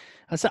several,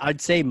 I'd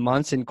say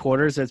months and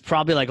quarters. It's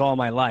probably like all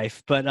my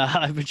life, but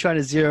I've been trying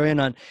to zero in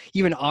on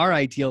even our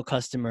ideal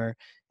customer.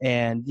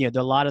 And, there are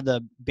a lot of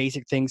the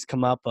basic things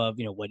come up of,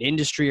 what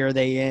industry are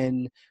they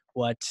in?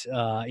 What,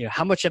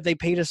 how much have they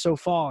paid us so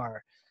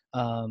far?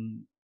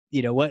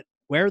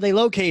 Where are they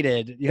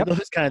located?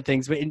 Those kind of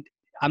things. But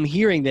I'm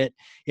hearing that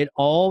it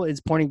all is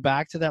pointing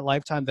back to that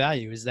lifetime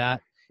value.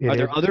 Are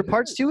there other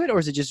parts to it, or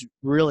is it just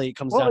really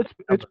comes down?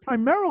 It's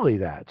primarily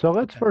that. So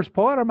let's first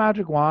pull out our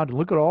magic wand and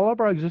look at all of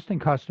our existing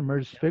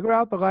customers, figure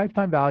out the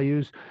lifetime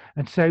values,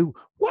 and say,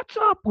 what's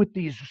up with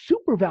these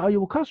super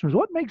valuable customers?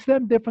 What makes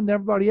them different than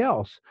everybody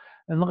else?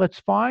 And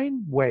let's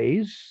find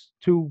ways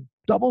to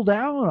double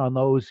down on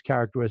those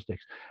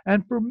characteristics.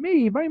 And for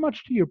me, very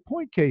much to your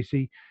point,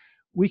 Casey,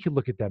 we could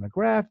look at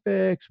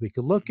demographics, we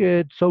could look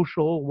at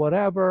social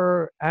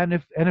whatever, and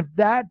if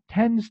that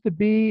tends to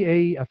be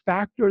a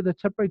factor that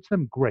separates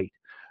them, great.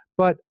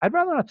 But I'd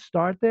rather not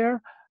start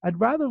there. I'd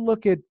rather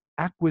look at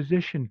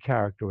acquisition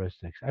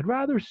characteristics. I'd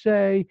rather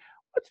say,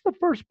 what's the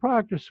first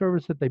product or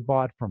service that they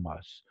bought from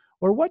us,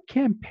 or what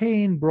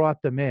campaign brought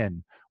them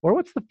in, or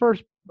what's the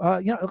first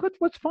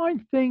let's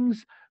find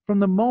things from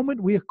the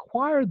moment we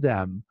acquired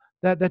them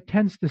that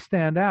tends to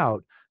stand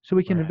out, so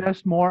we can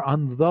invest more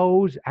on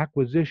those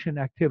acquisition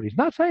activities.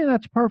 Not saying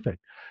that's perfect,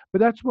 but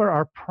that's where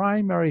our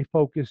primary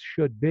focus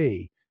should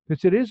be,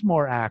 because it is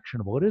more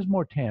actionable, it is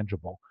more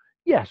tangible.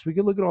 Yes, we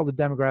can look at all the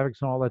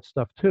demographics and all that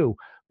stuff too,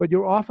 but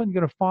you're often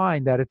going to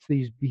find that it's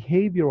these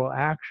behavioral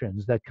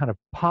actions that kind of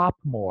pop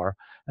more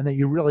and that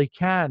you really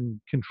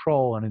can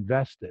control and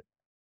invest in.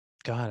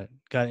 Got it.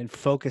 And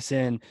focus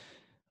in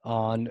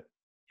on,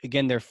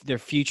 again, their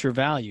future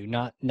value,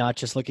 not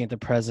just looking at the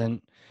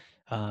present.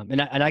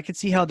 And I could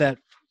see how that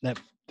the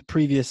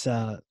previous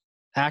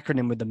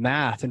acronym with the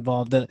math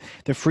involved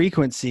the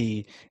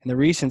frequency and the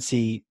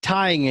recency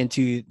tying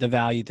into the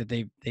value that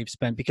they've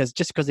spent, because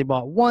just because they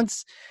bought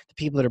once, the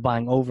people that are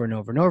buying over and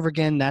over and over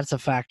again, that's a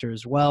factor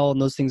as well.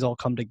 And those things all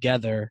come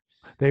together.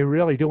 They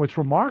really do. What's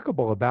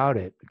remarkable about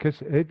it,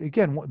 because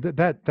again,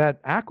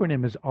 that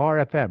acronym is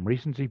RFM,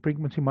 recency,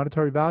 frequency,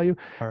 monetary value.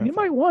 And you RFM.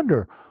 might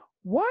wonder,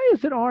 why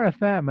is it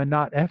RFM and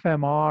not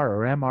FMR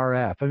or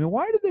MRF? I mean,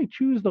 why did they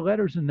choose the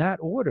letters in that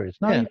order? It's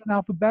not Yeah. even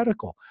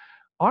alphabetical.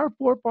 Our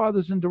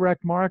forefathers in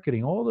direct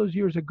marketing all those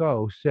years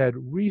ago said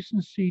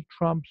recency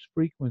trumps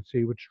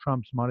frequency, which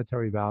trumps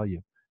monetary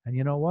value. And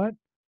you know what?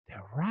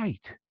 They're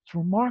right. It's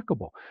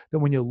remarkable that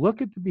when you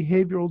look at the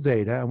behavioral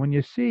data and when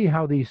you see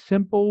how these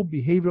simple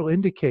behavioral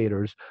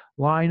indicators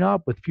line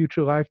up with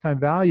future lifetime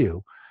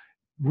value,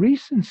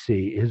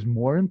 recency is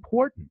more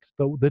important.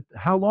 Though that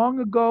how long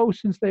ago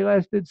since they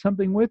last did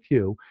something with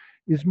you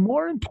is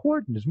more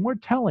important, is more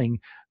telling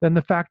than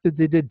the fact that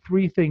they did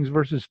 3 things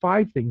versus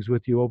 5 things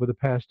with you over the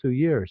past 2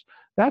 years.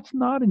 That's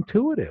not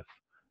intuitive,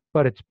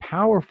 but it's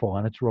powerful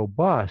and it's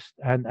robust.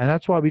 And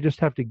that's why we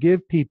just have to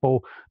give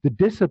people the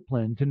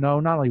discipline to know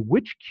not only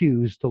which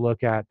cues to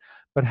look at,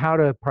 but how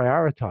to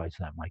prioritize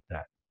them like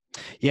that.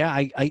 Yeah,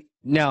 I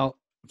now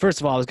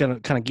first of all, I was going to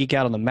kind of geek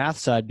out on the math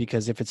side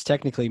because if it's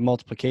technically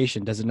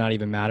multiplication, does it not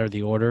even matter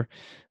the order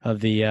of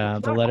It's the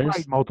not quite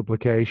letters?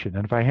 multiplication.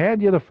 And if I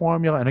hand you the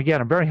formula, and again,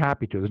 I'm very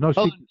happy to. There's no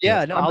Oh secret here.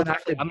 yeah, no, I'm I'll an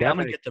definitely. I'm gonna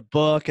academic. get the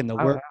book and the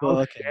I'll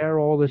workbook and share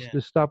all this yeah,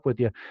 this stuff with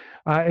you.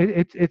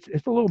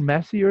 It's a little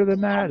messier a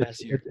than lot that.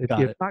 messier. Yeah,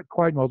 Got it's it. not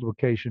quite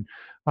multiplication,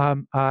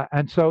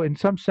 and so in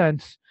some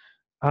sense,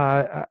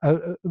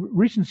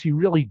 recency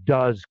really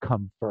does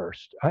come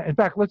first. In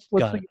fact, let's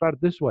Got it. think about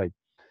it this way: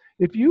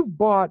 if you've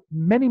bought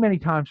many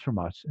times from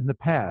us in the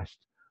past,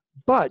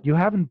 but you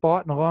haven't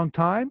bought in a long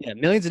time, Yeah,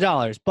 millions of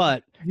dollars,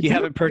 but you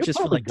haven't you're purchased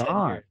for probably like 10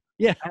 gone. years.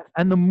 Yeah.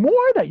 And the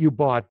more that you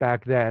bought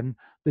back then,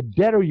 the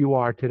deader you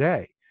are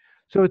today.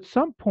 So at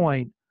some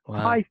point, Wow.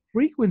 high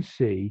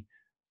frequency,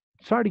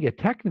 sorry to get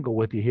technical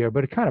with you here,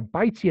 but it kind of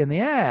bites you in the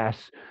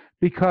ass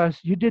because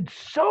you did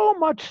so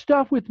much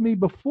stuff with me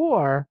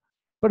before,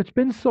 but it's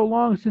been so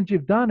long since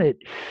you've done it,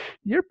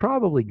 you're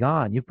probably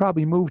gone. You've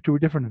probably moved to a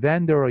different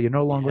vendor or you're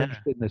no longer Yeah.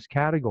 interested in this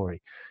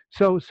category.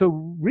 So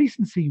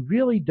recency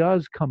really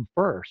does come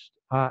first.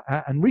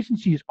 And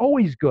recency is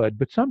always good,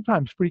 but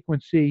sometimes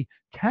frequency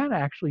can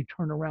actually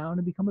turn around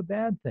and become a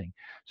bad thing.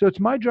 So it's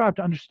my job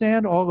to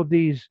understand all of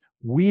these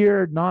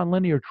weird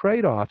nonlinear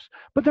trade-offs,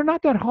 but they're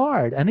not that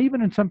hard. And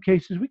even in some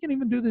cases, we can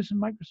even do this in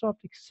Microsoft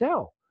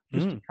Excel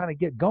just to Mm. kind of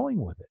get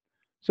going with it.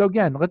 So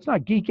again, let's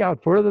not geek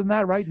out further than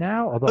that right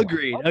now, although I'd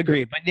Agreed, love to.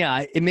 agreed. But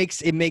yeah, it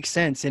makes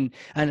sense. And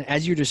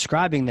as you're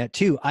describing that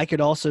too, I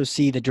could also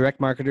see the direct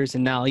marketers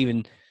and now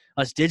even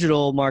us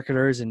digital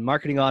marketers and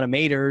marketing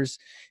automators.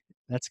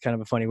 That's kind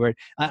of a funny word.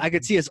 I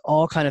could see us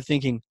all kind of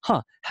thinking,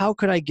 huh, how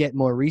could I get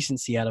more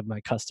recency out of my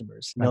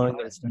customers, That's knowing that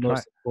right. it's the That's right.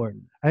 most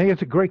important. I think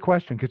it's a great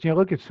question because you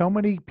look at so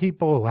many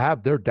people who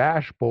have their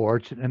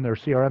dashboards in their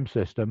CRM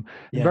system,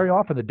 and Yeah. very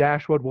often the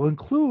dashboard will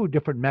include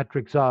different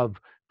metrics of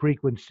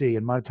frequency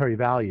and monetary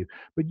value.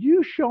 But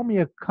you show me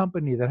a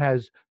company that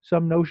has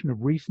some notion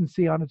of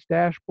recency on its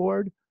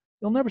dashboard,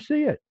 you'll never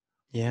see it.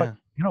 But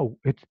Yeah.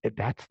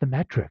 that's the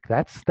metric.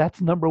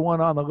 That's number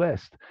one on the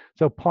list.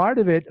 So part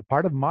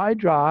of my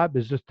job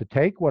is just to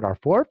take what our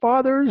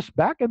forefathers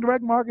back in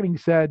direct marketing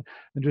said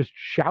and just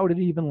shout it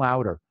even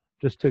louder.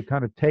 Just to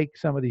kind of take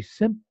some of these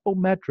simple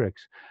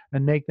metrics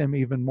and make them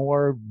even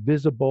more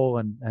visible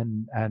and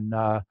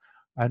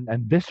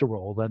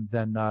visceral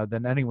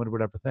than anyone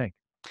would ever think.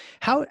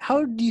 How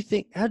do you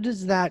think, how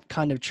does that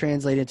kind of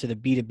translate into the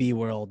B2B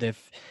world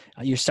if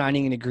you're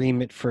signing an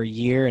agreement for a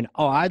year and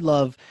oh, I'd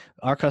love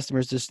our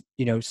customers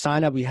to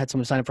sign up, we had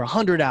someone sign up for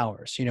 100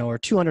 hours, or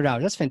 200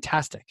 hours. That's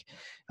fantastic.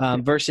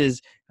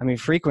 Versus, I mean,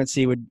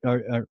 frequency would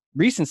or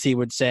recency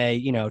would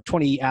say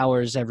 20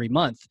 hours every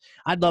month.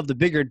 I'd love the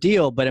bigger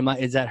deal, but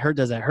does that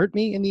hurt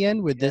me in the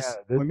end with Yeah, this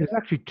there's formula?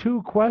 actually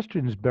 2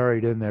 questions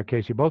buried in there,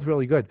 Casey, both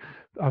really good.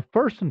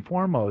 First and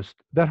foremost,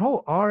 that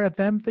whole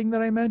RFM thing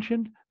that I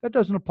mentioned, that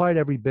doesn't apply to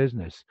every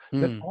business.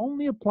 That Mm,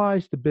 only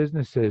applies to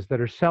businesses that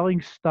are selling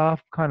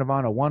stuff kind of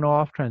on a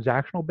one-off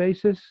transactional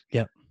basis.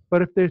 yep.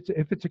 But if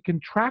it's a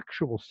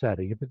contractual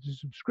setting, if it's a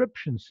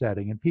subscription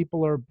setting, and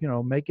people are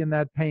making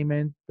that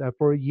payment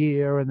for a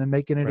year and then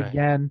making it Right.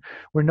 again,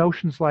 where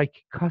notions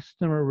like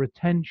customer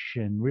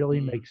retention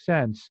really Mm, make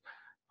sense,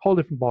 whole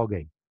different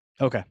ballgame.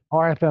 okay.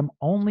 RFM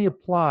only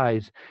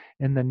applies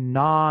in the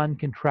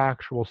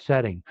non-contractual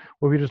setting,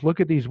 where we just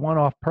look at these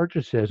one-off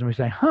purchases and we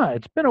say, huh,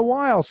 it's been a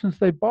while since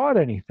they bought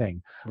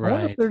anything. I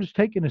wonder if Right. they're just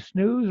taking a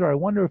snooze, or I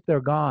wonder if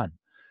they're gone.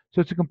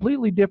 So it's a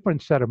completely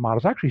different set of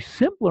models, actually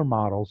simpler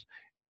models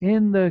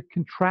in the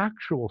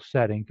contractual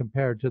setting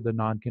compared to the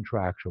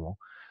non-contractual.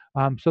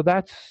 So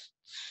that's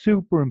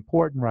super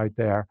important right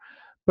there.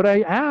 But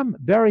I am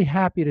very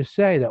happy to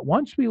say that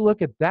once we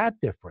look at that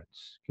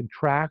difference,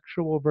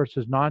 contractual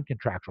versus non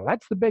contractual,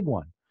 that's the big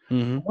one.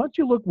 Hmm. Once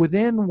you look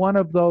within one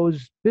of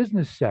those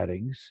business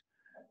settings,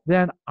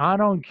 then I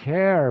don't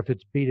care if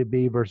it's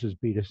B2B versus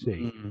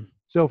B2C. Mm,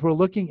 So if we're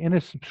looking in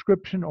a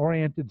subscription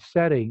oriented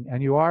setting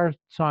and you are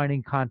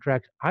signing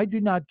contracts, I do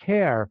not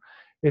care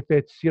if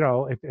it's,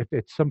 if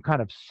it's some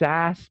kind of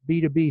SaaS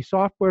B2B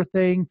software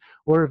thing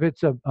or if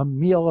it's a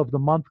meal of the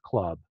month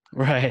club.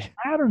 Right.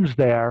 Patterns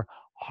there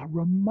are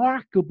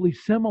remarkably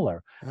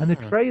similar, and the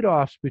Uh,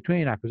 trade-offs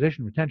between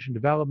acquisition, retention,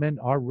 development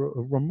are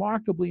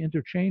remarkably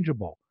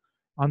interchangeable.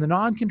 On the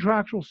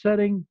non-contractual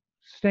setting,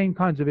 same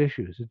kinds of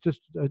issues.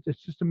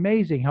 It's just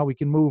amazing how we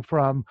can move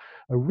from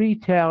a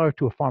retailer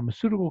to a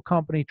pharmaceutical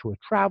company to a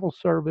travel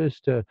service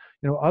to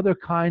other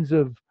kinds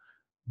of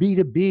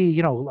B2B,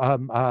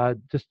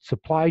 just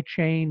supply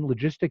chain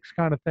logistics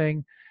kind of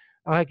thing.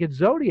 Like at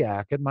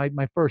Zodiac, at my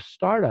first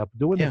startup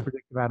doing the yeah.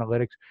 predictive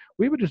analytics,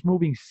 we were just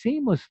moving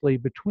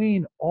seamlessly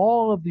between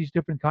all of these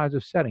different kinds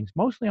of settings,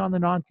 mostly on the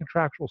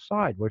non-contractual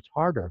side where it's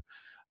harder.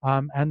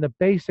 And the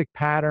basic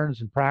patterns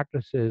and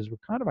practices were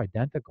kind of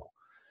identical.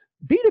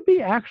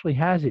 B2B actually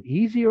has it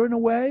easier in a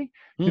way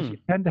because you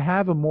Hmm. tend to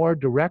have a more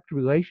direct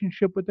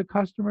relationship with the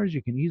customers.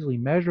 You can easily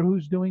measure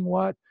who's doing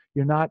what.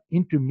 You're not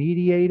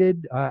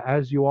intermediated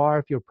as you are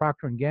if you're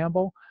Procter and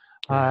Gamble.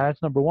 Right.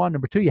 That's number one.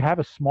 Number two, you have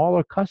a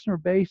smaller customer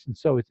base, and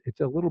so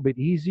it's a little bit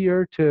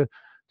easier to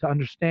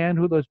understand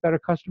who those better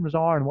customers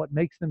are and what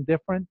makes them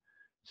different.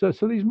 So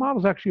these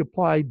models actually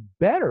apply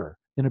better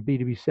in a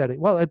B2B setting.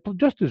 Well,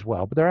 just as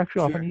well, but they're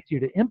actually often Sure. easier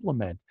to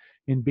implement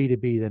in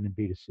B2B than in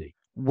B2C.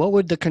 What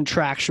would the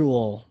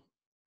contractual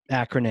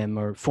acronym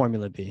or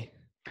formula be?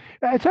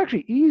 It's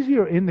actually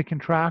easier in the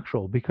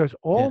contractual because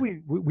all Yeah.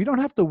 we don't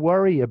have to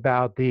worry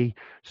about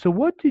so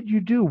what did you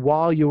do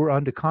while you were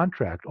under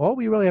contract? All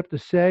we really have to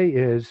say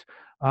is,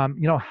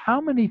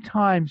 how many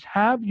times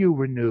have you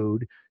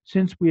renewed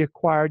since we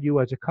acquired you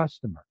as a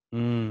customer?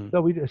 Mm.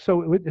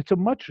 It's a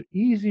much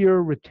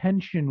easier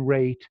retention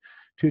rate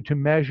to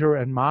measure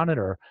and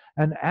monitor.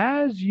 And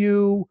as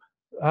you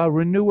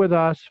renew with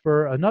us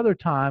for another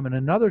time and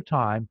another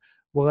time,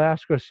 we'll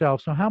ask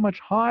ourselves, so how much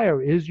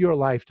higher is your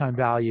lifetime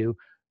value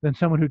than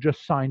someone who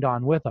just signed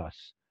on with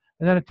us?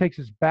 And then it takes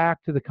us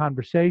back to the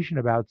conversation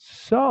about,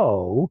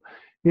 so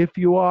if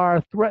you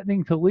are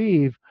threatening to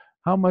leave,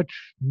 how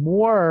much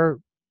more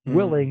Mm.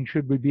 willing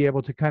should we be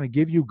able to kind of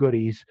give you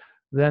goodies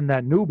than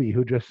that newbie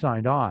who just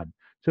signed on?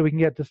 So we can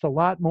get just a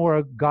lot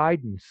more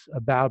guidance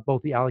about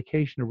both the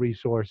allocation of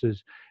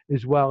resources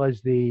as well as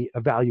the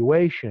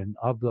evaluation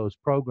of those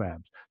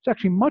programs. It's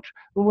actually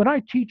when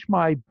I teach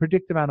my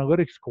predictive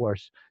analytics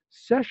course,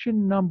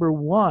 session number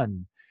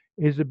one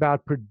is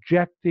about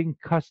projecting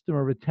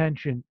customer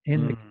retention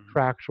in the Mm.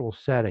 contractual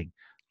setting.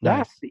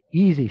 That's Nice. the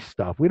easy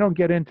stuff. We don't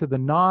get into the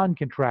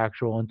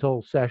non-contractual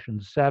until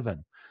session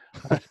seven.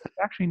 So it's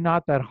actually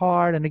not that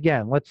hard. And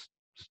again, let's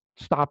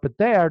stop it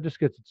there just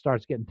because it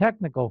starts getting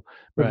technical,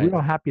 but Right. real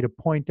happy to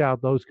point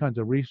out those kinds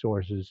of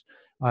resources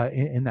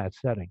in that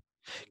setting.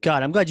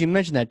 God, I'm glad you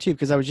mentioned that too,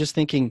 because I was just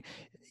thinking,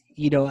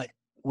 you know,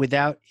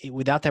 without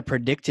that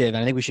predictive, and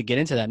I think we should get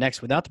into that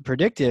next. Without the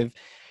predictive,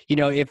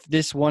 if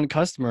this one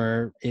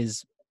customer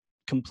is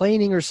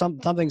complaining or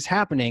something's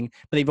happening,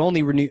 but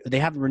they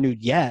haven't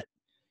renewed yet,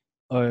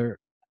 or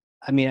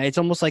I mean, it's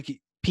almost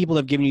like people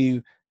have given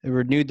you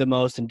renewed the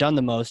most and done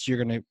the most.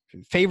 You're going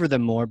to favor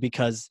them more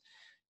because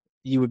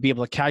you would be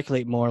able to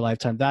calculate more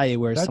lifetime value,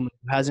 whereas That's someone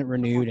who hasn't well,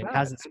 renewed and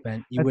hasn't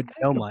spent, you and wouldn't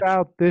think know much.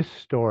 about this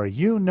story.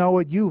 You know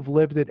it, you've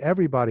lived it,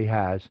 everybody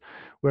has,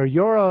 where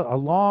you're a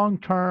long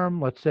term,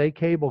 let's say,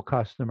 cable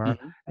customer,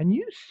 Mhm. and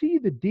you see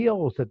the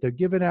deals that they're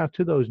giving out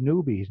to those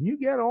newbies, and you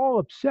get all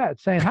upset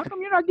saying, how come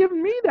you're not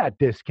giving me that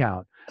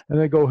discount? And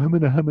they go,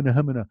 humana, humana,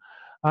 humana.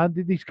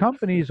 These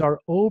companies are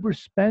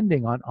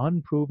overspending on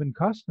unproven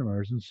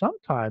customers and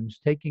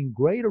sometimes taking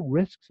greater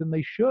risks than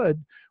they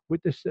should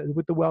with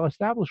the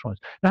well-established ones.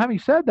 Now, having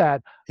said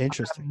that,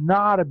 Interesting.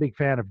 not a big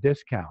fan of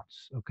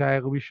discounts. Okay.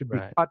 We should be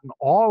Right. cutting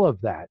all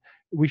of that.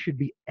 We should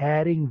be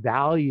adding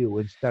value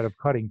instead of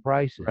cutting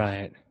prices.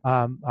 Right.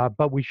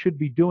 But we should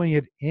be doing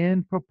it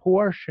in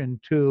proportion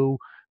to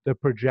the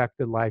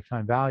projected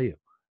lifetime value.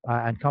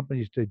 And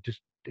companies they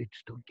just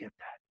don't get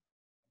that.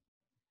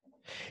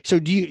 So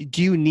do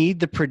you need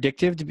the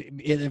predictive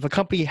if a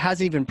company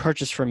hasn't even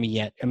purchased from me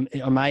yet,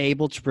 am I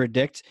able to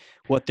predict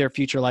what their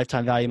future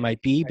lifetime value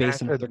might be Like I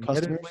based on said, other admittedly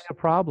customers? a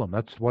problem.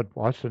 That's what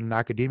us in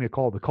academia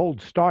call the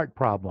cold start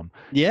problem.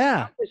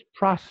 Yeah. This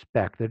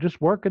prospect, they're just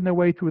working their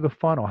way through the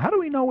funnel. How do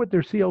we know what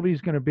their CLV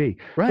is going to be?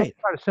 So let me Right.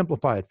 try to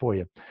simplify it for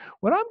you.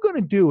 What I'm going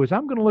to do is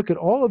I'm going to look at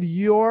all of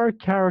your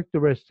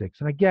characteristics.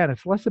 And again,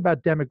 it's less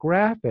about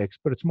demographics,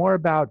 but it's more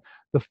about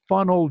the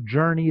funnel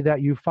journey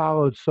that you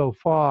followed so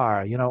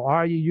far.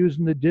 Are you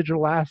using the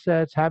digital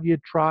assets? Have you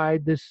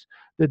tried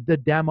the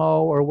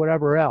demo or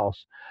whatever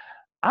else?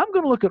 I'm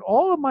going to look at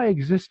all of my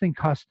existing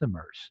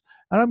customers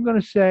and I'm going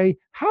to say,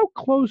 how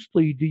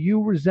closely do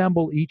you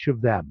resemble each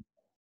of them?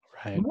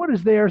 Right. And what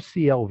is their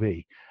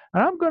CLV?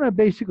 And I'm going to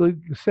basically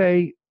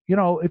say,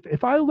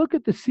 if I look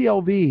at the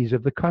CLVs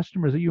of the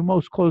customers that you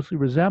most closely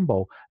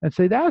resemble and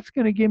say that's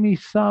going to give me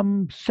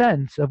some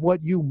sense of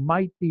what you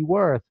might be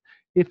worth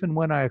if and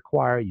when I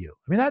acquire you.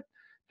 I mean, that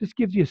just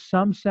gives you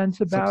some sense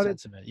Some about it.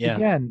 sense of it. Yeah.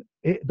 Again,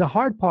 the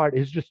hard part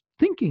is just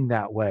thinking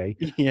that way.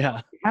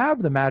 Yeah.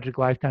 Have the magic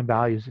lifetime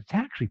values, it's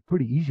actually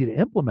pretty easy to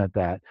implement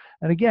that.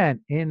 And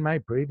again, in my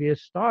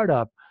previous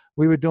startup,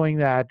 we were doing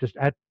that just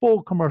at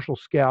full commercial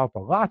scale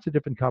for lots of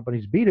different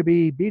companies,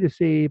 B2B,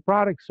 B2C,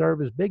 product,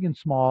 service, big and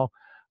small,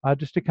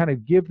 just to kind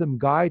of give them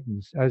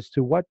guidance as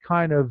to what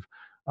kind of,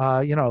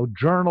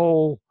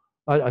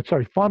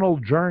 funnel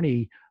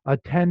journey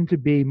tend to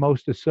be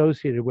most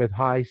associated with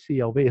high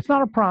CLV. It's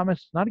not a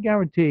promise, not a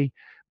guarantee,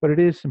 but it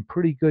is some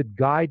pretty good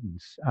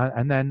guidance.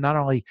 And then not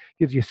only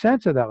gives you a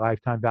sense of that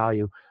lifetime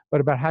value,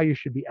 but about how you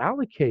should be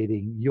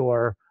allocating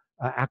your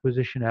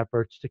acquisition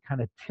efforts to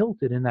kind of tilt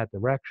it in that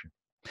direction.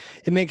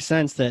 It makes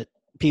sense that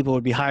people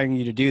would be hiring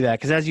you to do that,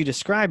 because as you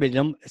describe it,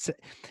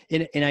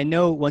 and I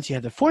know once you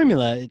have the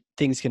formula,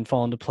 things can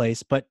fall into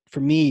place. But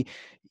for me,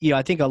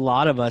 I think a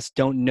lot of us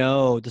don't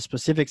know the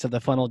specifics of the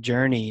funnel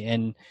journey,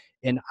 and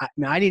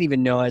I didn't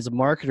even know as a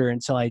marketer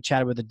until I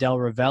chatted with Adele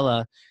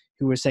Ravella,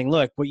 who was saying,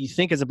 look, what you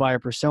think is a buyer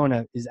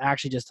persona is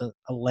actually just a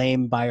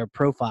lame buyer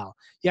profile.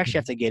 You actually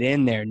have to get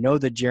in there, know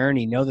the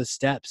journey, know the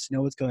steps,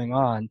 know what's going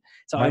on.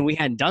 So Right. and we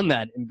hadn't done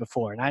that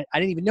before. And I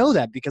didn't even know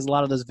that, because a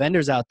lot of those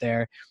vendors out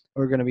there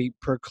are going to be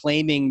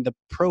proclaiming the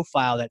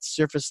profile, that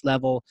surface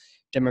level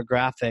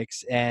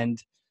demographics,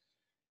 and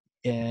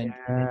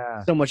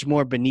Yeah. so much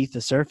more beneath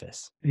the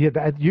surface. Yeah,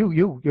 that you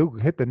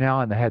hit the nail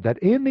on the head. That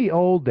in the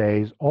old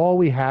days, all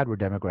we had were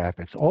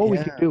demographics. All we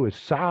could Yeah. do is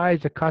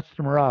size a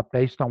customer up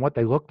based on what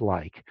they looked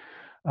like.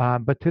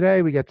 But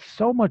today we get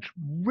so much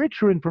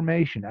richer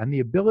information and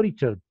the ability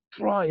to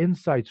draw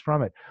insights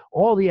from it.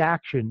 All the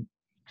action,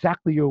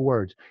 exactly your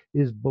words,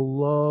 is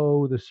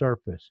below the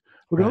surface.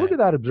 We're going to look Right.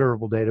 at that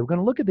observable data. We're going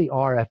to look at the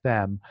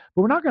RFM,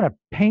 but we're not going to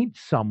paint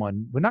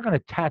someone. We're not going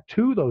to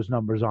tattoo those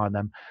numbers on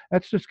them.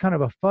 That's just kind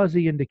of a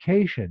fuzzy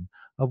indication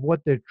of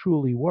what they're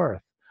truly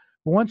worth.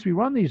 But once we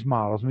run these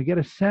models and we get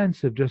a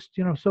sense of just,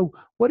 so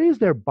what is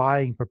their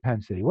buying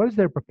propensity? What is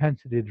their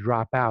propensity to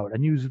drop out?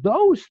 And use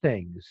those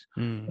things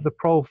for Mm. the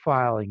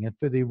profiling and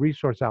for the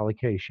resource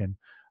allocation.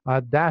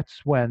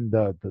 That's when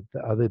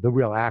the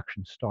real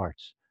action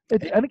starts.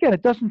 Eh, And again,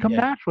 it doesn't come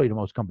Yeah. naturally to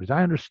most companies.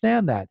 I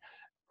understand that.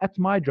 That's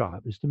my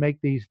job, is to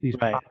make these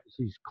Right.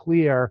 processes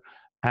clear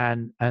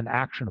and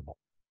actionable.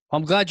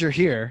 I'm glad you're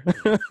here.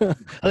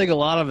 I think a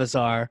lot of us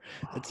are,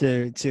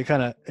 to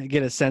kind of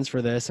get a sense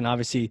for this, and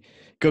obviously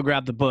go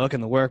grab the book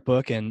and the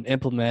workbook and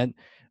implement.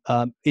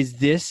 Is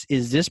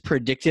this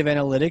predictive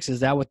analytics?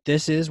 Is that what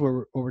this is?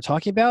 What we're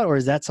talking about, or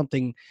is that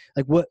something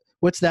like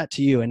what's that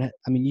to you? And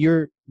I mean,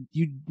 you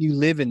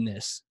live in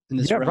this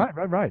Yeah,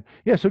 realm. right.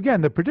 Yeah, so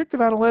again, the predictive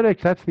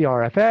analytics, that's the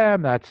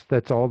RFM,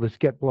 that's all this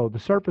get below the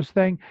surface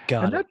thing.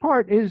 And Got it. that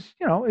part is,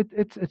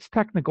 it's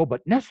technical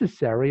but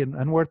necessary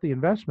and worth the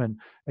investment.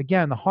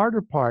 Again, the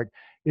harder part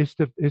is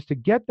to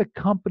get the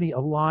company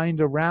aligned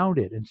around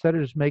it, instead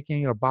of just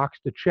making a box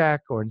to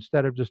check, or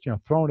instead of just,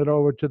 throwing it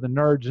over to the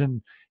nerds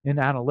in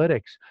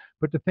analytics,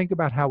 but to think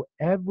about how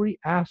every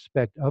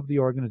aspect of the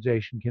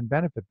organization can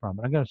benefit from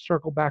it. I'm going to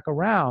circle back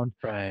around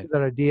to Right.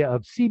 that idea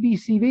of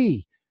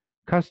CBCV,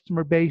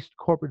 customer-based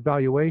corporate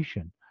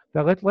valuation.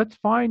 Now let's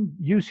find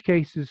use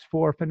cases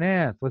for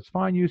finance. Let's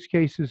find use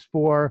cases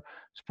for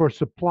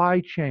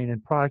supply chain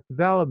and product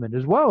development,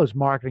 as well as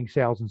marketing,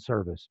 sales, and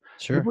service.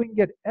 And if Sure. we can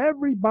get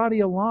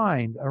everybody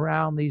aligned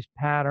around these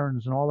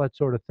patterns and all that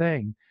sort of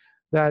thing,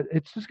 that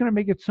it's just going to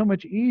make it so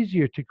much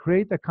easier to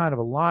create that kind of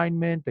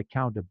alignment,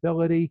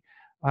 accountability,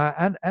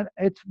 and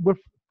we're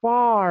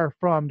far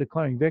from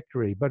declaring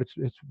victory, but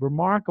it's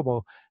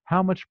remarkable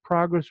how much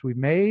progress we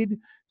made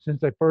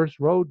since I first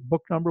wrote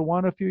book number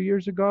one a few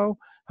years ago,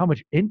 how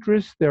much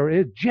interest there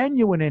is,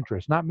 genuine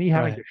interest, not me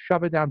having to Right.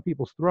 shove it down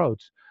people's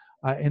throats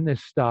in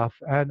this stuff.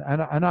 And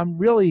I'm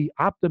really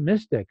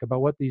optimistic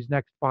about what these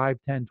next 5,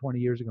 10, 20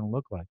 years are going to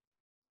look like.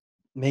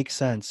 Makes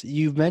sense.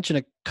 You've mentioned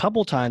a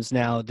couple times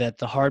now that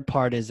the hard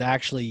part is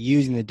actually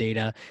using the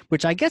data,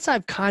 which I guess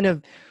I've kind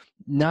of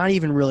not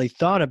even really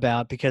thought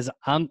about, because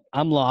I'm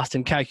lost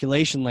in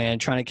calculation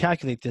land trying to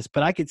calculate this.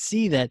 But I could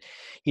see that,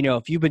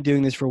 if you've been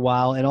doing this for a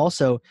while, and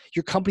also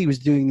your company was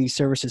doing these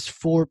services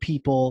for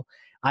people,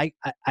 I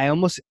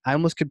almost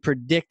could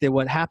predict that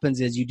what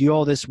happens is you do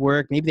all this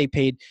work. Maybe they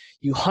paid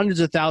you hundreds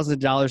of thousands of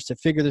dollars to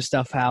figure this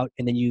stuff out,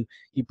 and then you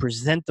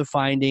present the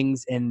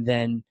findings, and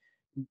then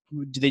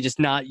do they just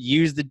not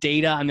use the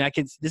data? I mean,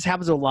 this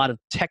happens with a lot of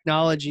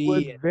technology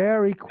Would and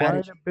vary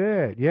quite strategy. a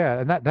bit. Yeah.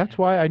 And Yeah. that's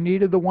why I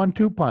needed the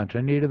 1-2 punch.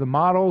 I needed the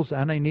models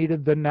and I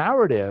needed the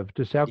narrative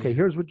to say, okay, Yeah.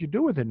 here's what you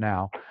do with it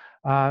now.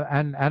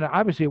 And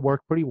obviously it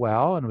worked pretty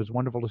well. And it was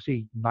wonderful to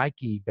see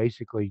Nike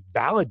basically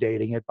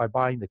validating it by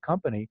buying the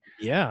company.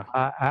 Yeah.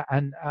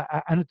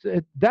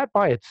 That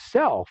by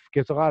itself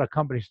gets a lot of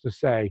companies to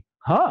say,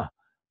 huh,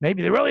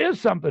 maybe there really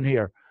is something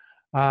here.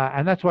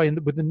 And that's why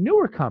with the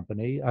newer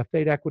company,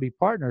 Theta Equity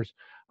Partners,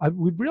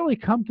 we've really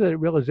come to the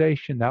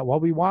realization that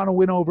while we want to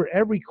win over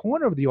every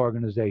corner of the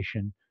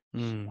organization,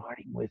 Mm.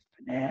 starting with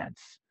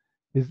finance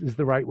is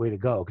the right way to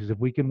go. Because if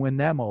we can win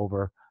them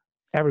over,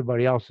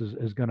 everybody else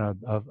is going to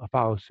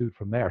follow suit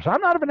from there. So I'm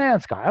not a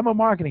finance guy. I'm a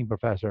marketing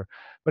professor,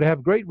 but I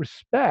have great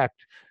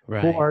respect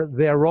Right. for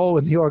their role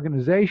in the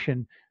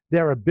organization,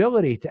 their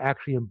ability to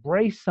actually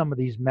embrace some of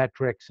these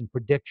metrics and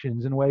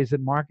predictions in ways that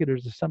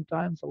marketers are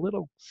sometimes a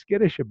little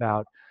skittish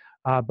about.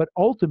 But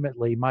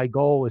ultimately, my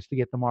goal is to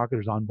get the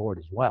marketers on board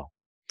as well.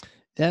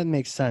 That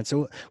makes sense.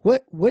 So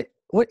what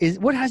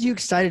has you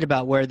excited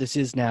about where this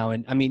is now?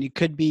 And I mean, it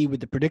could be with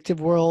the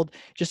predictive world,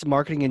 just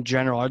marketing in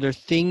general. Are there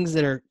things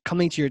that are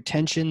coming to your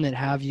attention that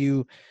have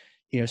you,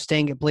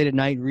 staying up late at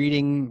night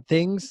reading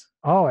things?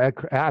 Oh,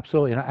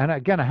 absolutely. And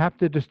again, I have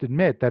to just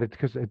admit that it's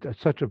because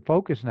it's such a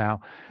focus now,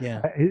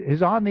 Yeah.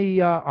 is on the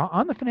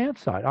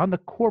finance side, on the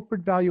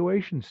corporate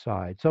valuation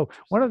side. So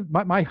one of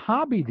my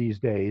hobby these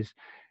days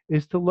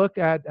is to look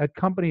at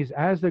companies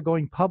as they're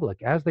going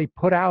public, as they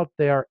put out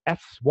their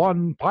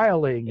S1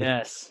 filing,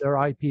 Yes. their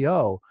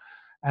IPO,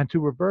 and to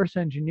reverse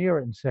engineer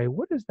it and say,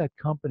 what is that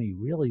company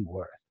really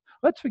worth?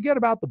 Let's forget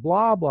about the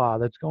blah blah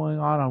that's going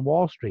on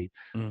Wall Street.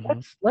 Hmm.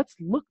 Let's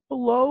look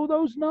below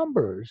those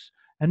numbers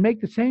and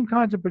make the same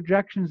kinds of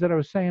projections that I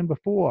was saying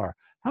before.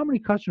 How many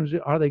customers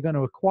are they going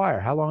to acquire?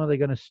 How long are they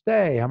going to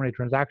stay? How many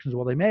transactions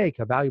will they make?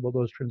 How valuable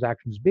those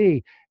transactions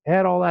be?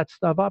 Add all that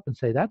stuff up and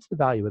say that's the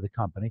value of the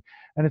company.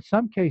 And in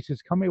some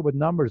cases, coming up with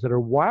numbers that are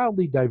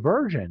wildly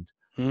divergent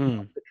from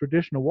what Mm. the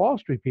traditional Wall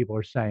Street people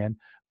are saying,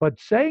 but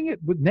saying it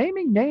with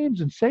naming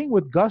names and saying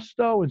with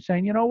gusto and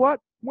saying, you know what,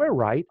 we're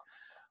right.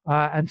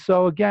 And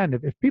so again,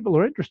 if people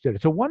are interested,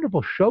 it's a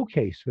wonderful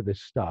showcase for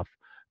this stuff.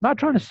 Not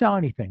trying to sell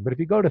anything, but if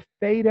you go to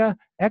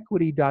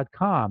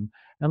thetaequity.com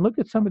and look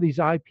at some of these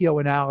IPO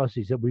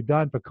analyses that we've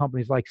done for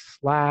companies like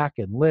Slack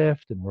and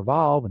Lyft and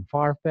Revolve and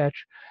Farfetch,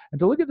 and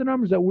to look at the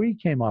numbers that we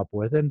came up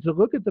with and to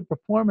look at the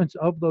performance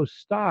of those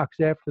stocks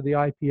after the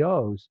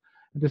IPOs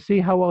and to see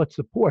how well it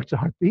supports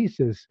our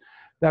thesis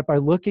that by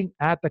looking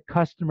at the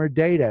customer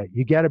data,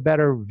 you get a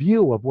better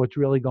view of what's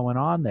really going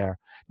on there.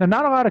 Now,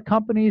 not a lot of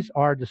companies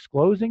are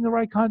disclosing the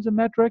right kinds of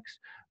metrics.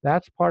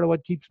 That's part of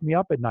what keeps me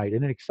up at night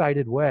in an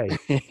excited way.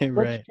 Let's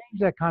Right. change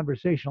that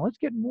conversation. Let's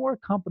get more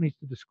companies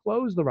to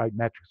disclose the right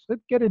metrics.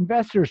 Let's get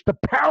investors to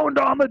pound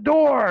on the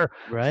door.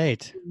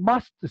 Right. You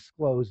must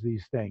disclose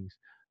these things.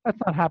 That's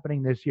not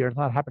happening this year. It's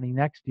not happening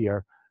next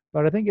year.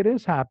 But I think it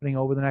is happening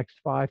over the next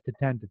 5 to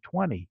 10 to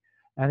 20.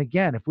 And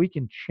again, if we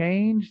can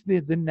change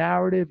the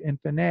narrative in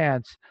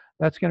finance,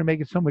 that's going to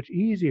make it so much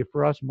easier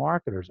for us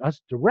marketers,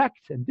 us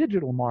direct and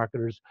digital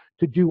marketers,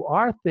 to do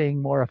our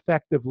thing more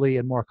effectively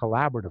and more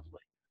collaboratively.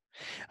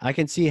 I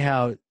can see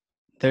how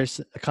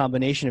there's a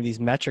combination of these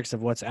metrics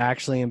of what's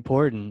actually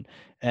important,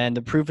 and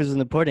the proof is in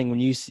the pudding.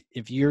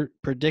 If you're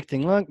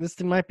predicting, look, this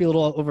thing might be a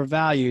little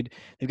overvalued.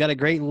 They've got a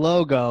great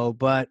logo,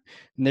 but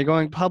they're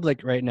going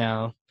public right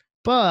now.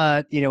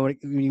 But when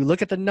you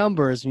look at the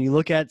numbers, when you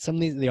look at some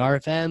of the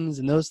RFMs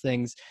and those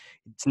things,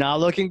 it's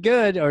not looking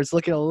good, or it's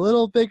looking a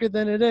little bigger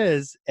than it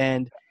is,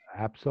 and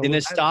then Absolutely.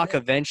 the stock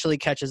eventually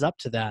catches up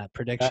to that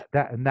prediction.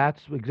 And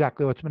that's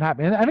exactly what's been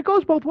happening. And it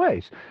goes both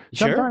ways.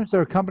 Sure. Sometimes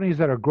there are companies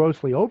that are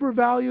grossly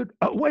overvalued,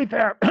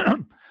 Wayfair,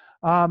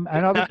 and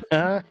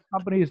other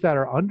companies that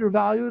are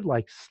undervalued,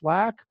 like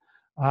Slack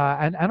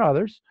and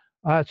others.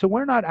 So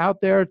we're not out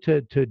there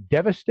to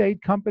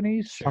devastate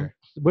companies. Sure.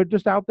 We're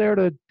just out there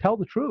to tell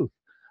the truth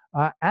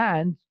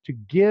and to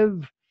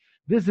give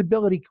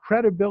visibility,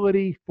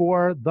 credibility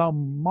for the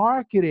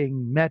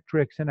marketing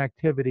metrics and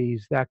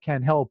activities that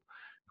can help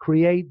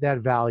create that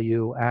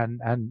value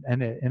and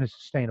in a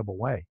sustainable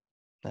way.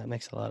 That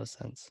makes a lot of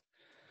sense.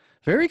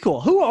 Very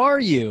cool. Who are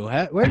you?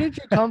 Where did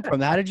you come from?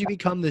 How did you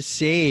become the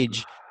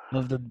sage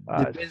of the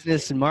Uh,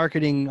 business and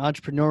marketing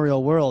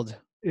entrepreneurial world?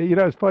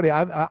 it's funny.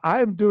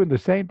 I'm doing the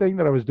same thing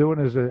that I was doing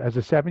as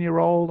a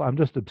 7-year-old. I'm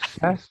just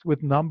obsessed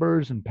with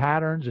numbers and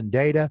patterns and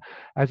data.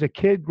 As a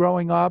kid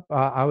growing up,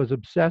 I was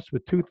obsessed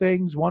with two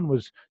things. One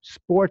was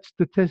sports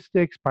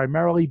statistics,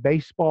 primarily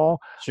baseball.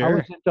 I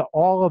was Sure. into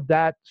all of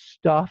that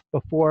stuff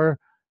before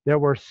there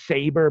were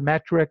saber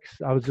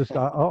metrics. I was just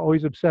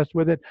always obsessed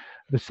with it.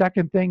 The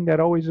second thing that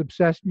always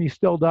obsessed me,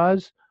 still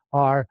does,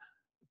 are,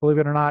 believe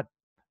it or not,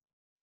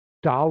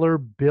 dollar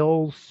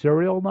bill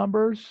serial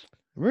numbers.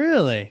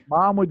 Really?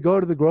 Mom would go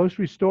to the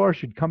grocery store.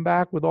 She'd come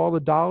back with all the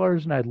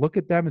dollars, and I'd look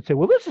at them and say,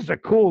 well, this is a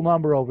cool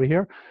number over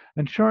here.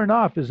 And sure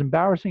enough, as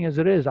embarrassing as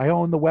it is, I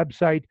own the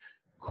website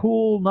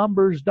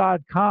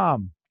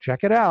coolnumbers.com. Check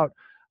it out,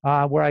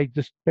 where I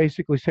just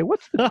basically say,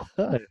 what's the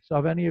coolness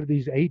of any of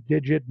these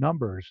 8-digit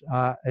numbers?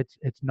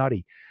 It's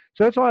nutty.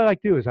 So that's all I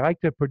like to do is I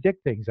like to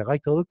predict things. I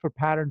like to look for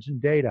patterns in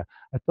data.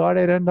 I thought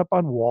I'd end up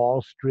on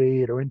Wall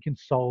Street or in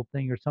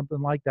consulting or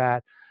something like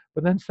that.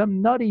 But then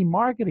some nutty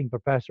marketing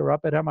professor up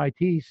at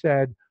MIT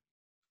said,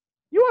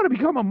 you ought to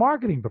become a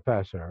marketing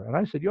professor. And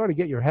I said, you ought to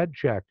get your head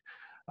checked.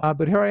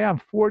 But here I am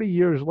 40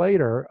 years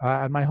later,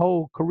 and my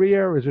whole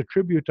career is a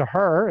tribute to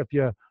her. If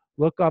you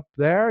look up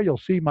there, you'll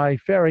see my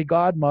fairy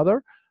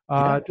godmother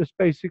Yeah. just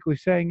basically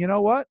saying, you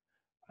know what?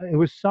 It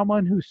was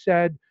someone who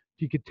said,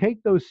 if you could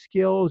take those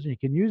skills and you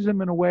can use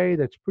them in a way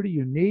that's pretty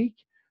unique,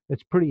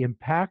 that's pretty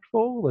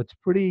impactful, that's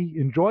pretty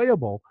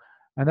enjoyable.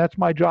 And that's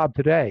my job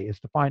today, is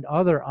to find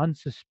other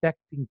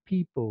unsuspecting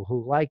people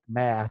who like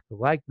math, who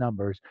like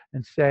numbers,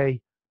 and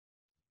say,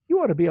 you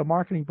ought to be a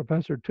marketing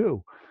professor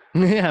too.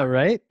 Yeah.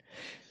 Right.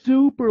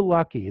 Super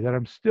lucky that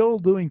I'm still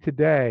doing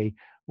today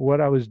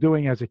what I was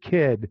doing as a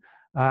kid.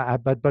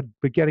 but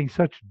getting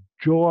such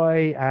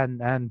joy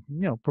and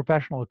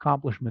professional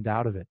accomplishment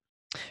out of it.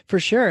 For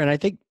sure. And I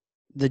think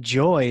the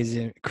joy is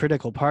a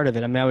critical part of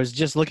it. I mean, I was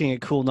just looking at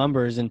cool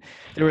numbers and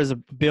there was a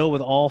bill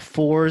with all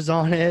fours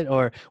on it,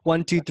 or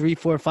 1, 2, 3,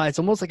 4, 5. It's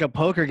almost like a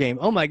poker game.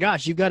 Oh my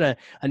gosh, you've got a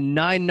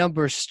 9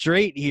 number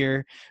straight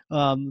here.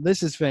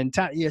 This is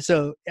fantastic. Yeah,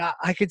 so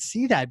I could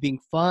see that being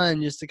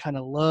fun just to kind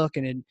of look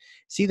and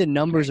see the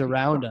numbers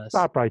around us.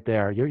 Stop right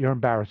there. You're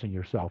embarrassing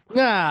yourself.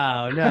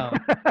 No, no.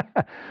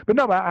 But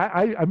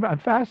I'm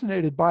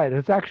fascinated by it.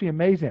 It's actually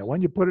amazing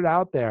when you put it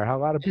out there, how a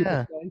lot of people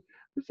Yeah. say,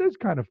 this is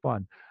kind of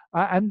fun.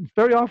 And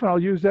very often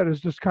I'll use that as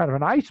just kind of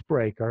an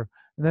icebreaker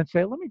and then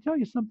say, let me tell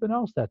you something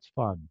else that's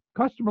fun.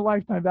 Customer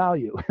lifetime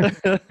value.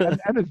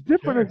 And as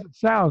different Sure. as it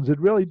sounds,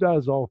 it really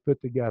does all fit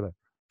together.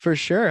 For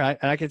sure.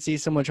 I could see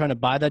someone trying to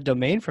buy that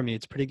domain from you.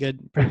 It's pretty good,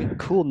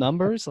 cool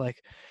numbers.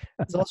 Like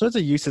there's all sorts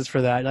of uses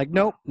for that. Like,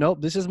 nope, nope,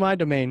 this is my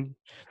domain.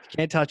 You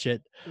can't touch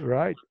it.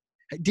 Right.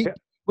 Did,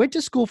 went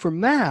to school for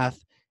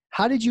math.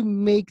 How did you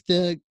make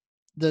the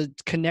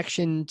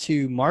connection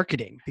to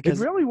marketing? It Because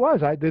really was.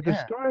 The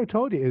yeah, story I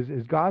told you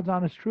is God's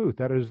honest truth.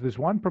 That is this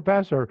one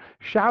professor.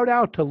 Shout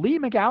out to Lee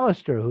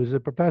McAllister, who's a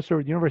professor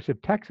at the University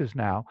of Texas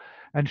now.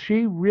 And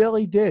she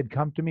really did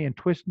come to me and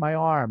twist my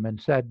arm and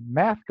said,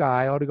 math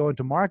guy ought to go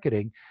into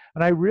marketing.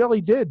 And I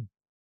really did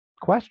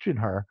question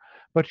her.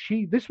 But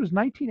this was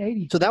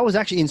 1980. so that was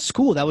actually in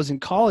school. That was in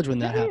college when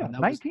that Yeah, happened.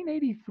 That was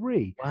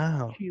 1983.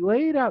 wow. She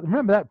laid out,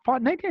 remember that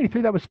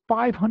 1983, that was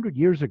 500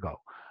 years ago.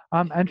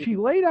 And she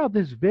laid out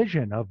this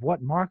vision of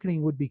what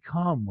marketing would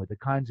become with the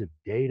kinds of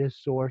data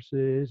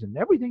sources and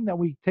everything that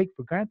we take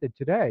for granted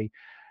today.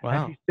 And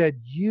Wow. she said,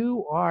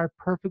 you are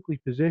perfectly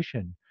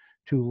positioned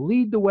to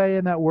lead the way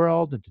in that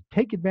world and to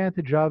take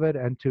advantage of it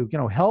and to,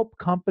 help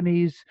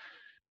companies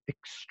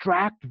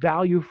extract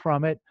value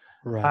from it.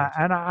 Right.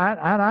 And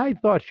I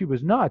thought she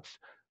was nuts,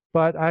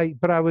 but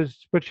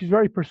she's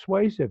very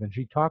persuasive, and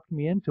she talked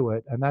me into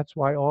it, and that's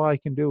why all I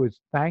can do is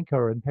thank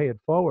her and pay it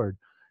forward,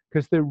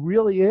 because there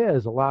really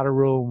is a lot of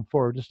room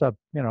for just a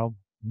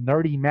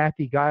nerdy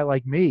mathy guy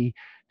like me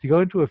to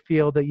go into a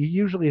field that you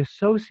usually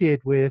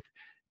associate with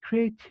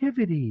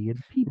creativity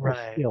and people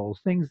Right. skills,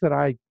 things that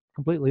I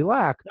completely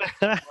lack.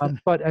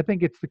 But I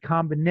think it's the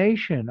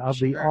combination of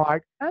the Sure.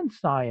 art and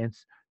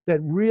science that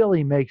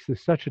really makes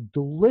this such a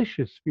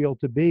delicious field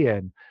to be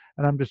in.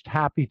 And I'm just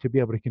happy to be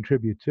able to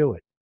contribute to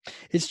it.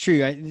 It's true.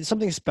 There's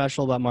something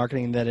special about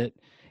marketing that it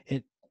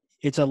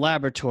it's a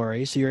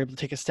laboratory, so you're able to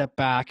take a step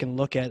back and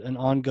look at an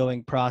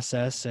ongoing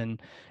process and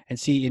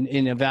see and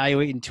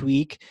evaluate and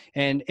tweak.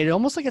 And it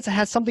almost like it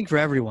has something for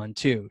everyone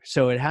too.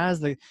 So it has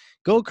the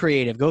go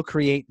creative, go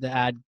create the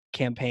ad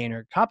campaign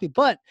or copy,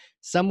 but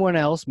someone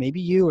else, maybe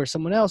you or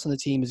someone else on the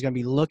team is going to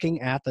be looking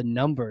at the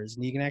numbers,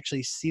 and you can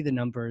actually see the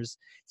numbers.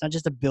 It's not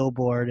just a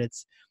billboard.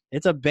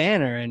 It's a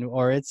banner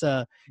or it's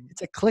a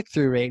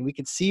click-through rate, and we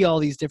can see all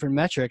these different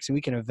metrics and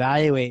we can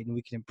evaluate and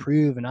we can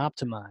improve and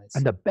optimize.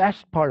 And the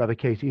best part of it,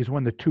 Casey, is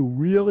when the two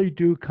really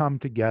do come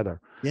together.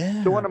 So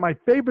Yeah. one of my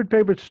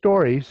favorite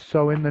stories,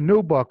 so in the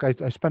new book,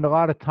 I spend a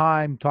lot of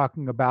time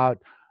talking about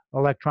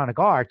Electronic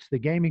Arts, the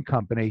gaming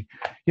company.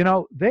 They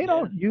Yeah.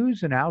 don't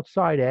use an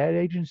outside ad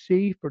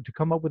agency to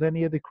come up with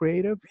any of the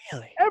creative.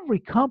 Really? Every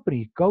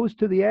company goes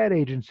to the ad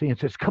agency and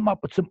says, come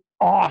up with some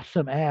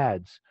awesome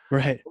ads.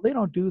 Right. Well, they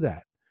don't do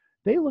that.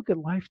 They look at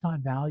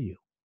lifetime value.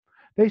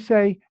 They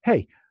say,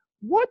 hey,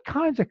 what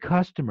kinds of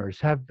customers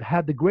have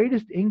had the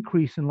greatest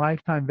increase in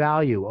lifetime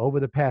value over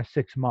the past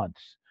 6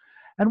 months?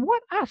 And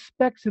what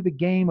aspects of the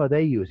game are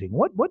they using?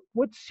 What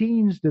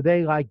scenes do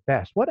they like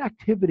best? What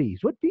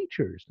activities, what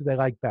features do they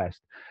like best?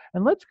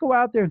 And let's go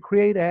out there and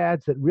create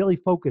ads that really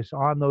focus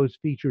on those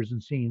features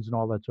and scenes and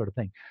all that sort of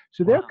thing.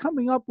 So they're Wow.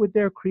 coming up with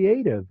their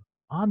creative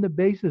on the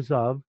basis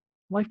of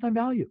lifetime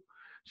value.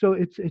 So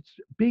it's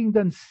being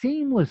done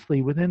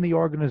seamlessly within the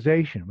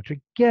organization, which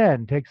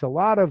again takes a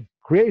lot of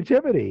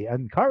creativity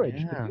and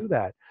courage to Yeah. do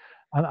that.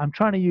 I'm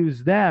trying to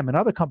use them and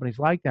other companies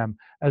like them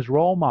as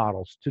role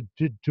models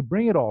to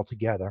bring it all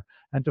together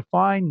and to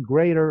find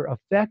greater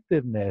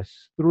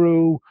effectiveness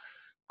through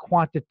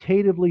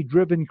quantitatively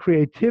driven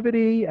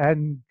creativity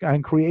and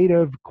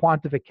creative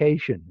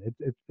quantification.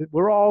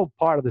 We're all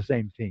part of the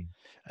same team.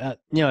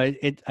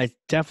 It's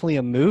definitely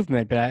a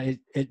movement, but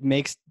it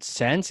makes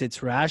sense.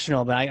 It's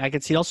rational, but I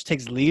can see it also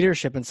takes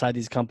leadership inside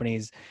these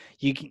companies.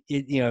 If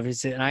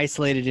it's an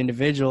isolated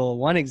individual,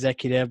 one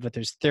executive, but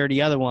there's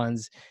 30 other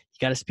ones,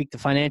 you got to speak the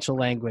financial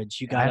language.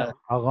 You got And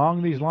to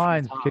along these lead from the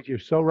lines, top. because you're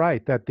so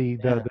right that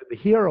Yeah. the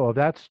hero of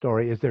that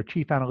story is their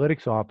chief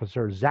analytics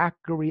officer,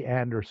 Zachary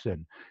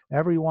Anderson.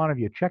 Every one of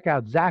you, check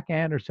out Zach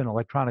Anderson,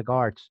 Electronic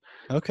Arts.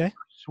 Okay.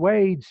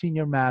 Persuade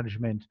senior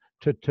management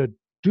to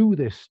do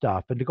this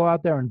stuff and to go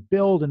out there and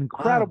build an Wow.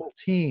 incredible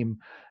team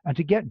and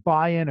to get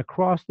buy-in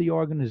across the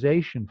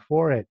organization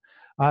for it.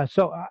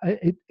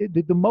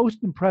 The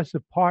most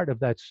impressive part of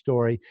that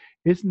story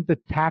isn't the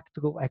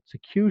tactical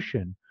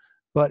execution,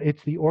 but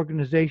it's the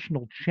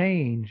organizational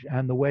change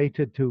and the way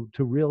to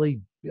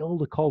really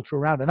build a culture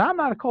around it. And I'm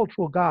not a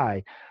cultural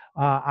guy.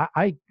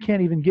 I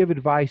can't even give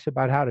advice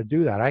about how to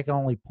do that. I can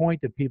only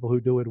point at people who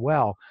do it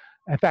well.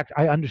 In fact,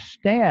 I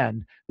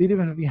understand that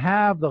even if you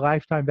have the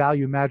lifetime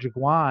value magic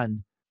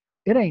wand,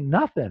 it ain't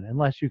nothing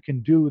unless you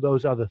can do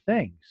those other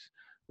things,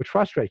 which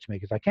frustrates me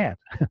because I can't.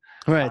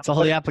 Right. It's all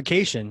But the it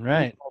application, brings it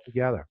right? all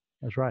together.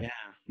 That's right. Yeah,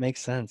 makes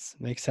sense.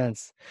 Makes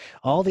sense.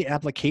 All the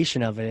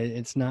application of it,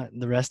 it's not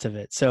the rest of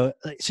it. So,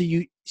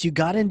 you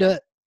got into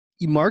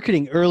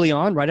marketing early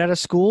on, right out of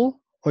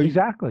school, or you?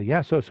 Exactly.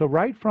 Yeah. So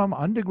right from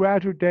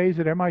undergraduate days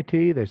at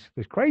MIT, this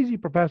crazy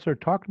professor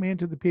talked me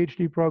into the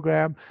PhD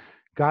program,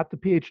 got the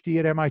PhD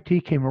at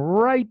MIT, came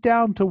right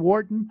down to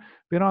Wharton,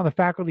 been on the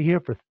faculty here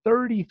for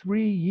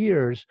 33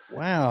 years,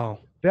 Wow.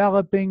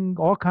 developing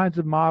all kinds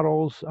of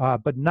models,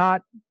 but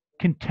not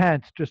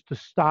content just to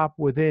stop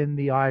within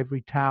the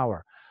ivory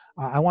tower.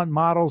 I want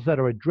models that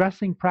are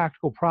addressing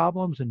practical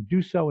problems and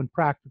do so in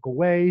practical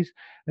ways,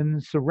 and then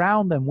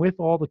surround them with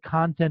all the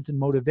content and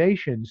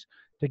motivations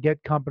to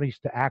get companies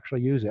to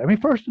actually use it. I mean,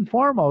 first and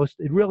foremost,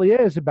 it really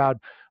is about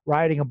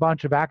writing a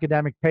bunch of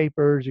academic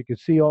papers. You can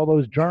see all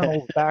those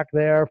journals back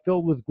there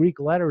filled with Greek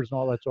letters and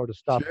all that sort of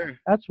stuff. Sure.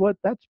 That's what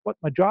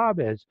my job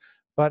is.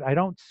 But I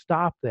don't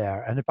stop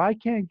there. And if I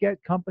can't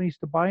get companies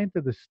to buy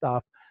into this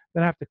stuff,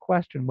 then I have to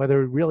question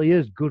whether it really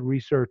is good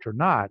research or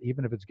not,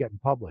 even if it's getting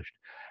published.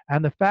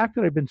 And the fact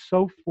that I've been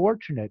so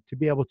fortunate to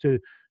be able to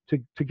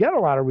get a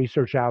lot of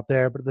research out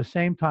there, but at the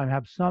same time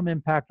have some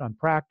impact on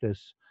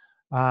practice,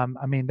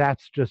 I mean,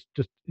 that's just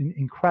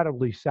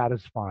incredibly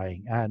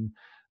satisfying. And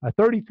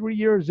 33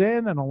 years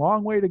in and a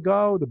long way to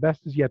go. The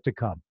best is yet to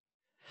come.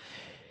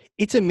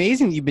 It's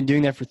amazing that you've been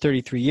doing that for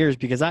 33 years,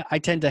 because I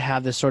tend to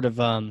have this sort of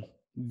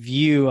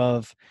view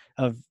of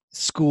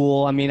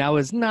school. I mean, I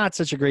was not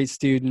such a great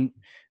student.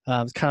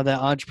 I was kind of that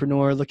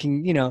entrepreneur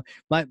looking,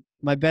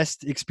 my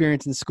best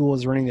experience in school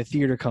was running the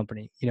theater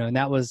company, and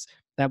that was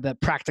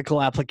that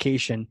practical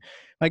application.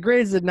 My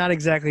grades did not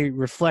exactly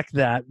reflect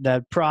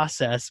that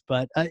process,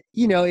 but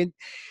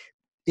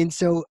and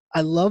so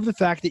I love the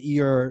fact that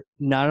you're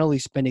not only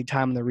spending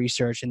time on the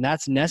research, and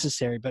that's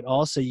necessary, but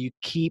also you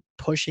keep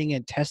pushing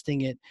and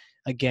testing it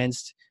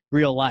against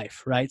real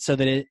life, right? So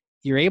that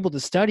you're able to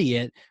study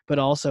it, but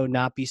also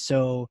not be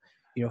so,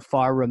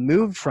 far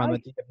removed from I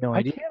it that you have no I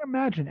idea. can't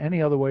imagine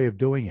any other way of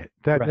doing it.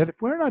 That Right. if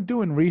we're not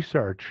doing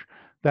research,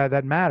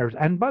 that matters.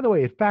 And by the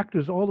way, it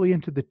factors all the way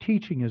into the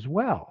teaching as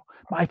well.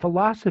 My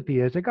philosophy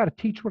is I got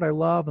to teach what I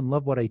love and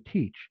love what I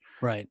teach.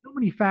 Right. Too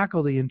many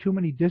faculty in too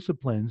many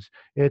disciplines.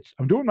 It's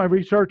I'm doing my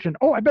research and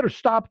oh, I better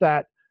stop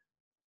that.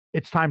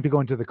 It's time to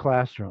go into the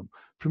classroom.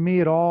 For me,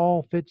 it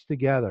all fits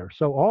together.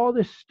 So all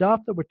this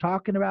stuff that we're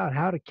talking about,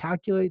 how to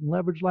calculate and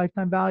leverage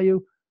lifetime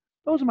value,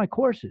 those are my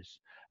courses.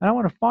 And I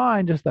want to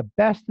find just the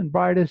best and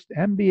brightest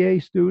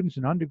MBA students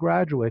and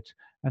undergraduates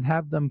and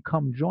have them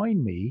come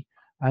join me.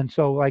 And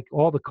so, like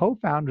all the co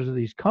founders of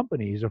these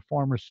companies are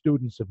former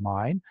students of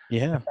mine. In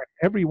Yeah. fact,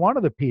 every one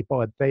of the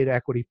people at Theta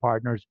Equity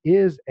Partners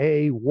is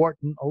a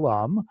Wharton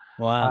alum.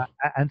 Wow.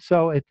 And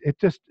so it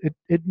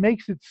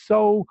makes it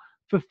so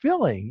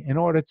fulfilling in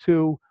order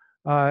to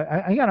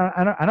again,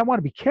 and I want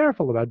to be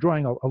careful about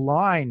drawing a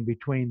line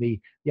between the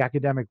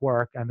academic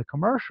work and the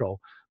commercial,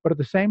 but at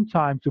the same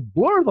time to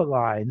blur the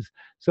lines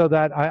so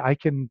that I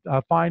can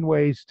find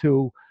ways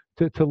to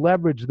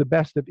leverage the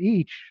best of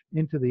each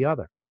into the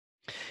other.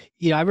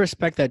 I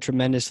respect that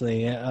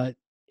tremendously.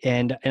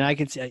 And I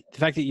can see the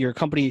fact that your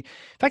company, the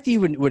fact that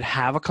you would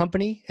have a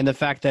company, and the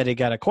fact that it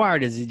got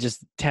acquired is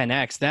just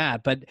 10x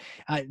that. But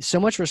so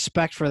much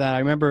respect for that. I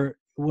remember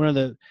one of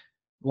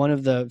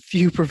the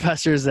few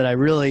professors that I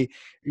really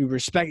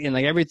respect, and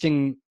like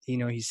everything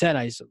he said,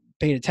 I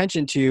paid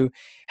attention to,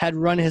 had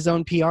run his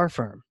own PR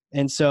firm,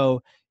 and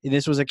so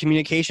this was a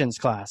communications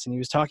class, and he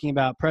was talking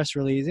about press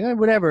release and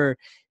whatever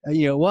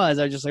it was.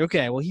 I was just like,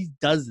 okay, well, he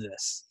does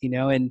this,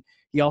 and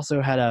he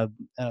also had a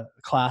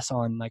class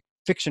on like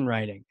fiction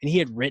writing, and he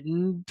had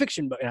written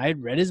fiction book, and I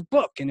had read his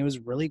book, and it was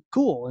really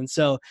cool. And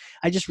so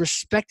I just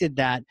respected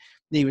that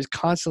he was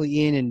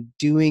constantly in and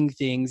doing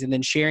things and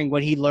then sharing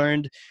what he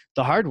learned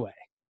the hard way.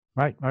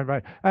 Right.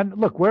 And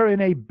look, we're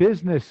in a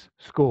business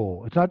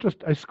school. It's not just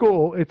a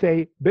school, it's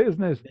a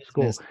business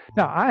school. Business.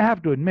 Now, I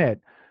have to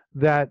admit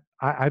that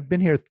I've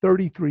been here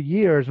 33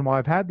 years, and while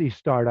I've had these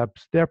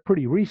startups, they're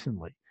pretty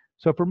recently.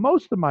 So for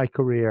most of my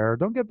career,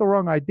 don't get the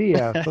wrong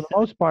idea, for the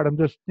most part, I'm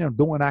just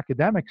doing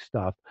academic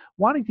stuff,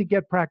 wanting to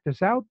get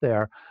practice out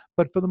there,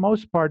 but for the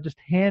most part, just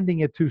handing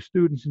it to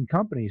students and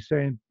companies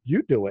saying,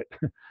 you do it.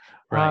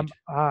 Right.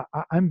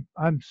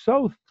 I'm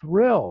so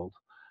thrilled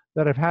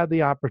that I've had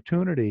the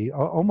opportunity,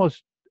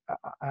 almost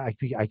I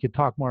could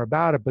talk more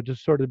about it, but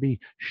just sort of be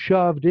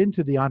shoved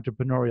into the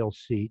entrepreneurial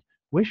seat.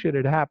 Wish it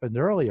had happened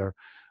earlier,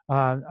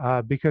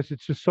 because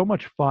it's just so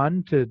much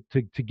fun to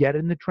get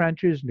in the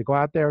trenches and to go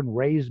out there and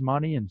raise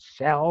money and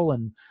sell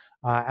and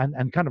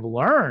kind of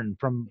learn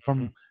from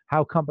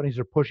how companies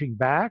are pushing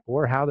back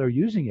or how they're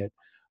using it.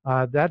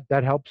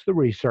 That helps the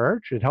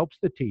research. It helps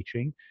the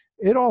teaching.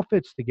 It all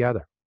fits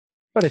together,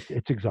 but it's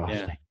Yeah.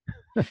 exhausting.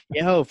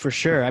 Yeah, oh, for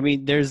sure. I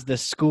mean, there's the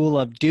school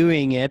of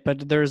doing it,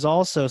 but there's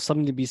also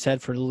something to be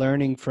said for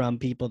learning from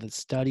people that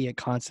study it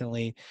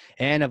constantly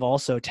and have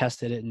also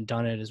tested it and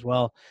done it as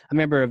well. I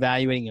remember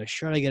evaluating,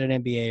 should I get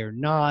an MBA or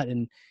not?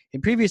 And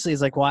previously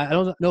it's like, well, I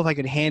don't know if I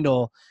could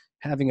handle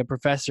having a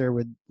professor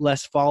with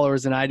less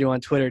followers than I do on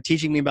Twitter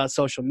teaching me about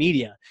social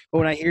media. But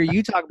when I hear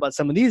you talk about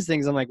some of these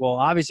things, I'm like, well,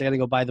 obviously I got to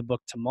go buy the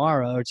book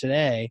tomorrow or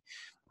today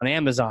on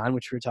Amazon,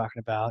 which we were talking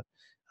about.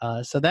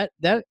 So that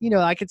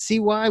I could see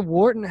why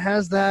Wharton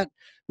has that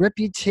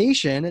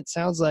reputation. It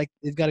sounds like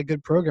they've got a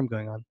good program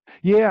going on.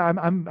 Yeah,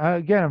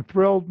 I'm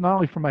thrilled not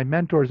only for my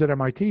mentors at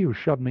MIT who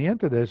shoved me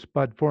into this,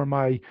 but for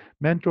my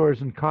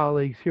mentors and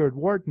colleagues here at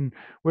Wharton,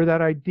 where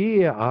that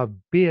idea of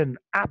being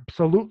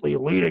absolutely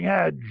leading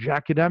edge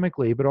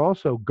academically, but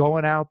also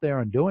going out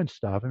there and doing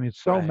stuff. I mean,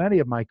 so Right. many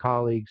of my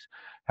colleagues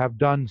have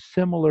done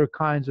similar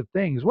kinds of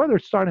things, whether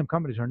it's starting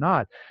companies or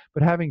not,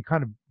 but having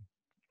kind of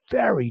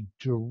very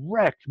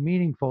direct,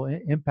 meaningful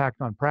impact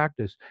on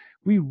practice.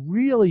 We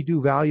really do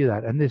value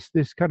that, and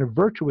this kind of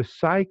virtuous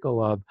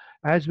cycle of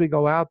as we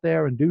go out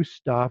there and do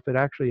stuff, it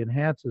actually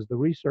enhances the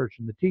research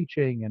and the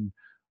teaching and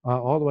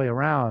all the way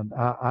around.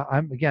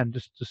 I'm again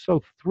just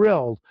so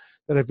thrilled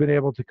that I've been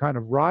able to kind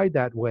of ride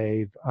that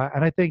wave,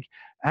 and I think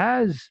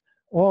as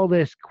all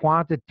this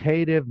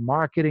quantitative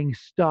marketing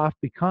stuff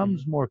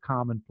becomes Mhm. more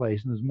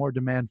commonplace and there's more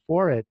demand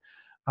for it,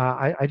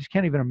 I just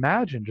can't even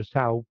imagine just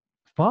how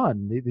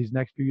fun these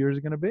next few years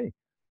are going to be.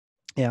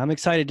 Yeah, I'm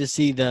excited to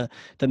see the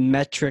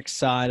metric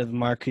side of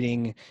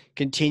marketing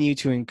continue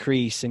to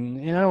increase, and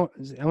I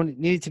don't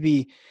need it to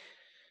be,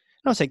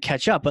 I don't say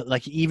catch up, but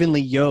like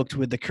evenly yoked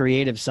with the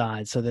creative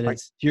side, so that Right.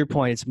 it's, to your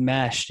point, it's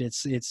meshed,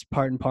 it's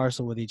part and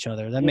parcel with each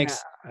other. That Yeah,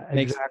 makes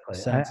exactly.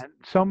 sense. And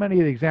so many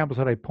of the examples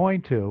that I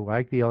point to,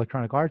 like the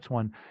electronic arts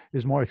one,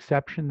 is more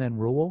exception than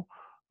rule.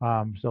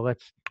 So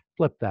let's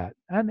flip that.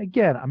 And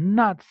again, I'm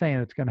not saying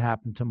it's going to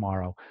happen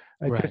tomorrow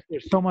because Right.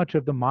 there's so much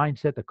of the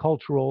mindset, the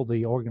cultural,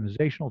 the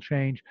organizational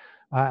change,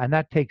 and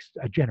that takes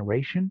a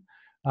generation.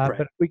 But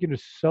Right. if we can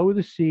just sow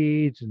the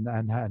seeds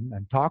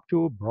and talk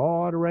to a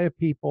broad array of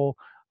people,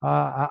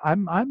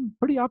 I'm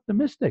pretty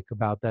optimistic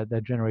about that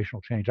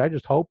generational change. I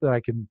just hope that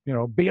I can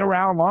be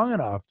around long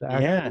enough to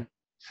Yeah.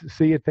 actually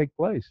see it take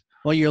place.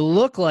 Well, you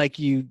look like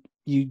you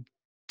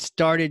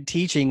started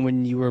teaching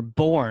when you were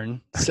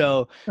born.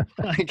 So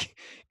like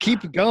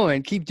keep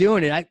going, keep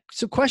doing it.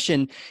 So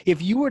question,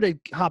 if you were to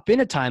hop in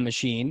a time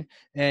machine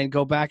and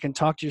go back and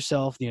talk to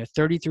yourself,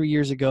 33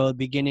 years ago, the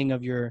beginning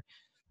of your,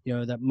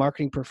 that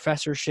marketing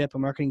professorship, a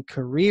marketing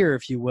career,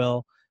 if you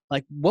will,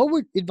 like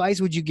advice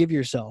would you give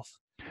yourself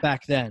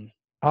back then?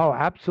 Oh,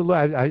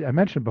 absolutely. I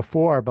mentioned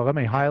before, but let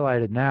me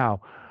highlight it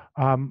now.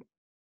 Um,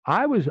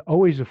 I was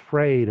always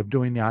afraid of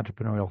doing the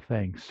entrepreneurial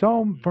thing.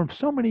 So for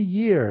so many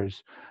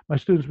years, my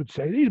students would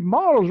say, "These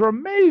models are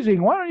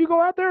amazing. Why don't you go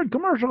out there and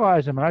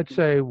commercialize them?" And I'd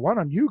say, "Why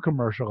don't you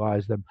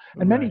commercialize them?"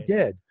 And many Right.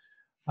 did.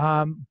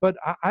 But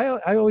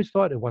I always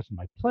thought it wasn't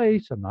my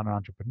place. I'm not an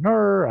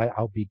entrepreneur.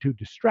 I'll be too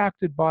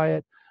distracted by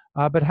it.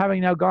 But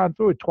having now gone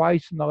through it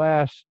twice in the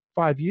last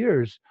 5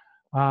 years,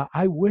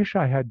 I wish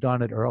I had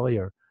done it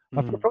earlier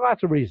Mm, for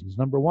lots of reasons.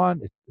 Number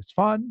one, it's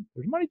fun.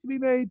 There's money to be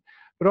made,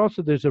 but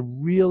also there's a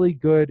really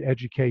good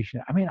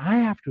education. I mean, I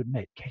have to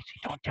admit, Casey,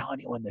 don't tell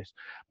anyone this,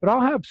 but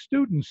I'll have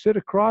students sit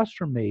across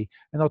from me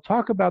and they'll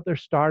talk about their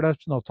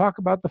startups and they'll talk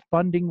about the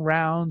funding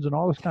rounds and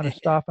all this kind of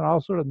stuff. And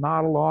I'll sort of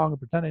nod along and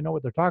pretend I know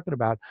what they're talking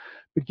about.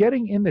 But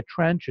getting in the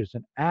trenches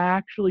and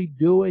actually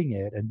doing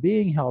it and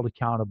being held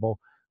accountable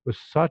was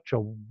such a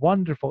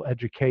wonderful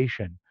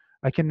education.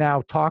 I can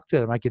now talk to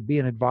them. I could be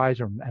an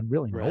advisor and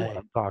really know what right.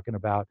 I'm talking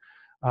about.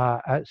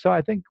 So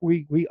I think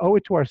we owe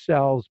it to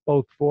ourselves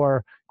both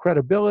for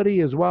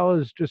credibility as well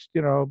as just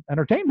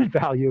entertainment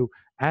value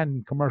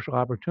and commercial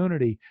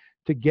opportunity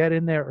to get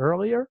in there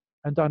earlier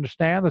and to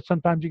understand that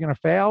sometimes you're going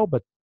to fail,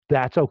 but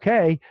that's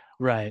okay.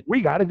 Right.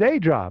 We got a day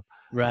job.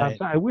 Right.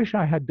 So I wish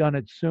I had done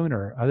it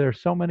sooner. There's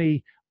so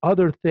many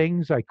other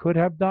things I could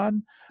have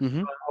done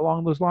Hmm.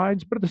 along those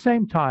lines, but at the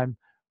same time,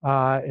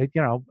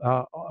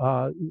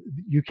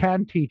 you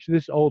can teach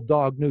this old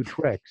dog new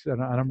tricks,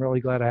 and I'm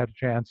really glad I had a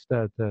chance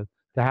to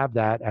have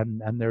that,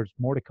 and there's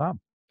more to come,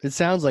 It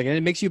sounds like it.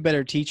 It makes you a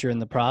better teacher in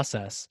the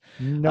process.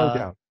 no Uh,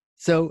 doubt.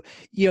 so,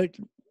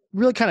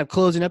 really kind of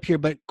closing up here,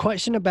 but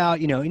question about,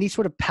 any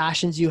sort of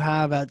passions you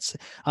have.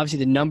 Obviously,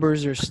 the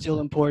numbers are still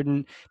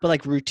important, but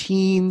like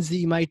routines that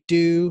you might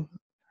do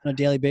on a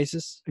daily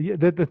basis. Yeah,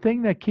 the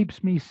thing that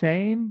keeps me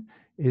sane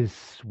is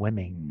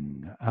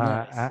swimming,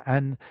 Nice.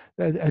 and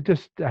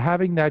just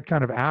having that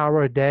kind of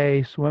hour a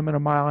day swimming a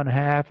mile and a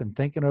half and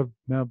thinking of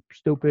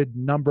stupid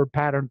number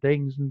pattern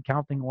things and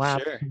counting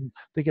laps Sure. and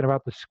thinking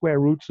about the square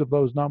roots of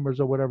those numbers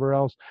or whatever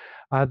else.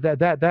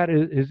 That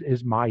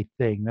is my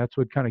thing. That's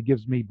what kind of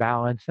gives me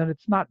balance, and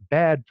it's not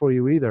bad for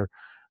you either.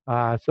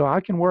 So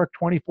I can work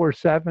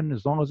 24/7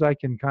 as long as I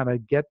can kind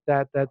of get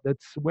that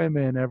swim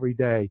in every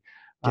day.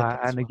 Get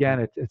that And swim again,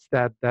 in. it's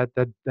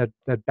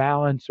that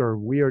balance or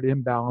weird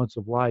imbalance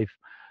of life.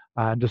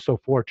 I'm just so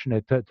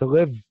fortunate to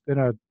live in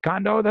a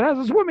condo that has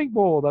a swimming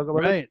pool. That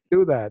let me Right.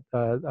 do that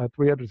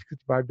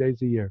 365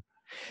 days a year.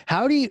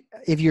 How do you,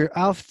 if you're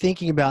out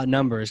thinking about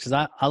numbers, because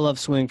I love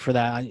swimming for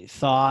that,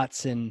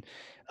 thoughts and,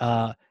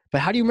 but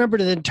how do you remember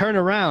to then turn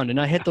around and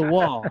not hit the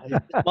wall? Is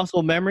it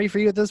muscle memory for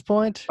you at this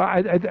point?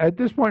 At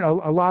this point, a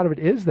lot of it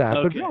is that,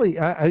 but Okay. really,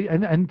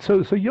 and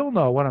so you'll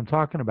know what I'm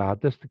talking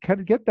about. Just to kind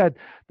of get that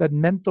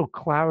mental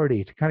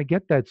clarity, to kind of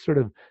get that sort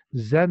of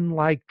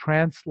Zen-like,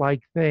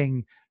 trance-like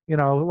thing. A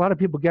lot of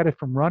people get it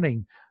from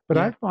running, but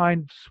I Yeah.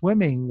 find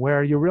swimming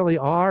where you really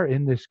are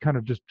in this kind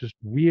of just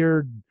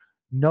weird,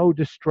 no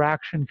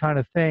distraction kind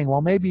of thing.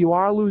 Well, maybe you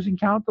are losing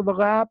count of the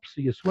laps,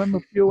 so you swim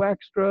a few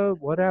extra,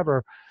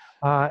 whatever.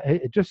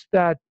 Just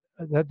that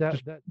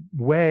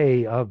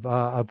way of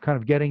kind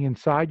of getting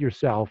inside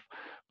yourself,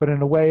 but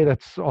in a way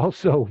that's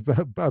also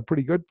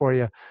pretty good for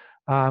you.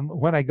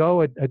 When I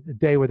go a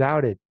day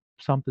without it,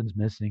 something's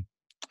missing.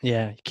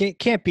 Yeah, you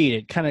can't beat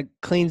it. Kind of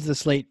cleans the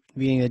slate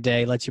beginning of the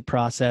day, lets you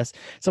process.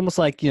 It's almost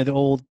like, the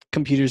old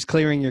computers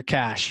clearing your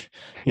cache,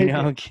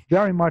 It's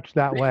very much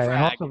that way, and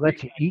refrag, also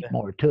lets you eat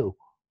more too.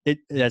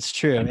 That's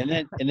true. And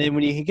then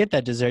when you can get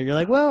that dessert, you're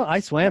like, well,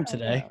 I swam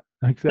today.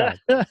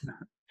 Exactly.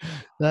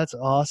 That's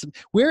awesome.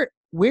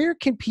 Where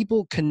can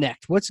people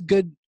connect? What's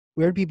good?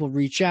 Where do people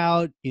reach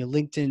out?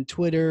 LinkedIn,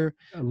 Twitter.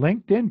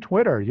 LinkedIn,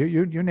 Twitter,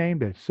 you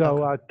named it.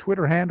 So Okay.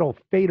 Twitter handle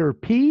Fader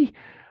P.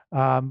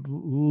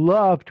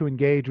 Love to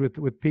engage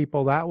with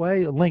people that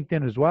way.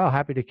 LinkedIn as well.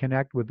 Happy to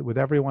connect with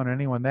everyone and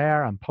anyone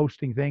there. I'm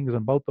posting things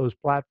on both those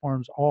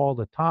platforms all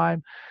the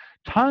time.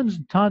 Tons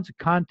and tons of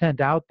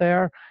content out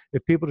there.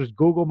 If people just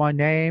Google my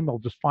name, they'll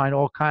just find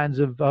all kinds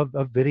of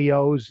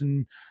videos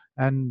and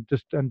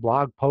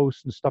blog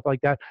posts and stuff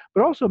like that.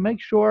 But also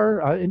make sure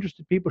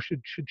interested people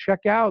should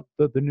check out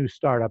the new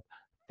startup,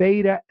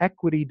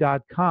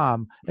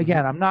 thetaequity.com.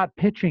 Again, I'm not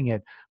pitching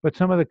it, but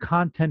some of the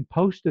content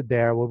posted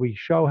there where we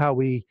show how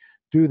we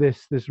do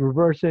this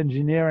reverse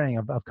engineering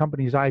of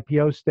companies'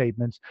 IPO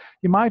statements.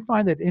 You might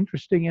find it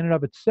interesting in and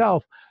of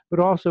itself, but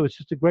also it's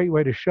just a great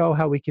way to show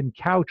how we can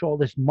couch all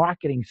this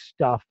marketing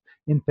stuff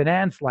in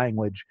finance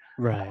language.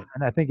 Right.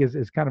 And I think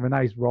is kind of a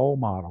nice role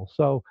model.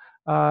 So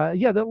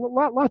yeah, there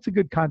are lots of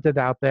good content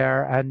out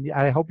there, and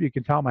I hope you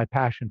can tell my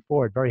passion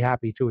for it. Very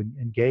happy to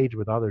engage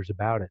with others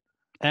about it.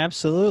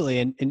 Absolutely.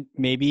 And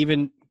maybe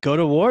even go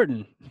to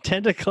Wharton,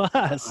 attend a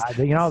class.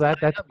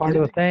 That's up, part get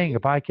of an the thing. degree.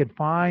 If I could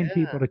find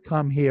people to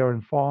come here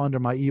and fall under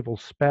my evil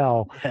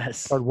spell, Yes.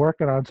 start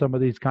working on some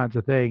of these kinds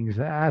of things,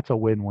 that's a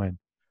win-win.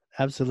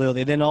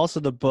 Absolutely. And then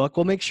also the book.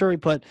 We'll make sure we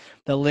put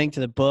the link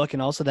to the book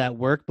and also that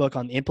workbook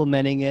on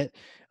implementing it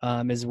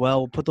as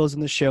well. We'll put those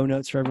in the show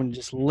notes for everyone to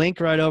just link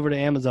right over to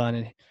Amazon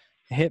and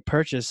hit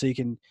purchase so you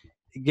can,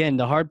 again,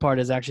 the hard part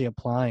is actually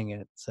applying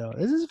it. So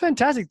this is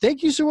fantastic.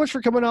 Thank you so much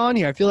for coming on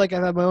here. I feel like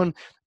I've had my own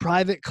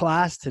private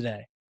class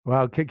today.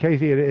 Well,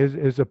 Casey, it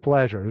is a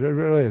pleasure. It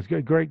really is.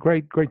 Great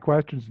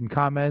questions and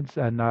comments.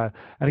 And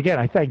again,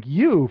 I thank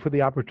you for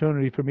the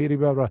opportunity for me to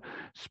be able to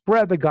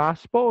spread the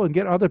gospel and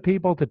get other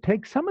people to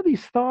take some of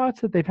these thoughts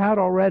that they've had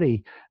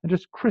already and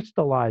just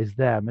crystallize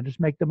them and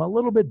just make them a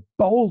little bit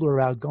bolder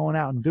about going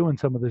out and doing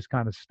some of this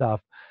kind of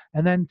stuff.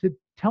 And then to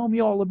tell me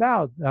all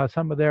about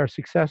some of their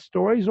success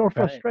stories or Right.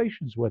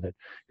 frustrations with it,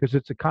 because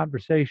it's a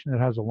conversation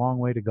that has a long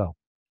way to go.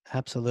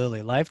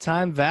 Absolutely.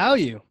 Lifetime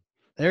value.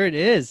 There it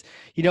is.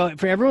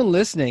 For everyone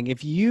listening,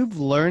 if you've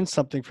learned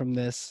something from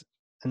this,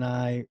 and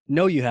I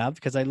know you have,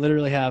 because I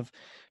literally have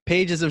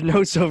pages of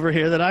notes over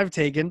here that I've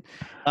taken.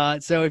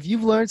 So if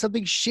you've learned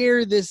something,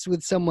 share this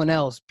with someone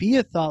else. Be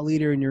a thought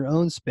leader in your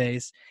own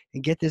space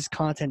and get this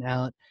content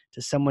out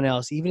to someone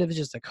else, even if it's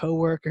just a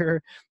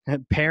coworker, a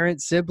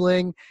parent,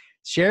 sibling.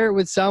 Share it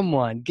with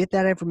someone. Get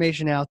that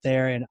information out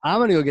there. And I'm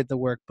going to go get the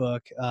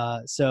workbook.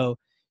 So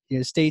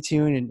stay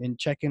tuned and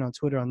check in on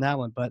Twitter on that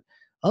one. But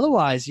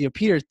otherwise,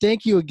 Peter,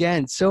 thank you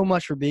again so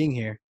much for being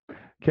here.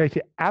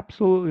 Casey,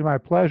 absolutely my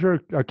pleasure.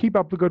 Keep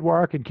up the good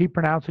work and keep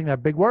pronouncing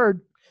that big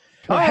word.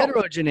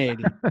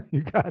 Heterogeneity.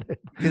 You got it.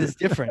 Because it's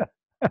different.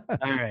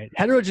 All right.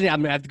 Heterogeneity. I'm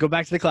going to have to go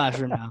back to the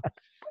classroom now.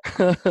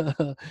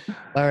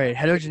 All right.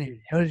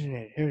 Heterogeneity.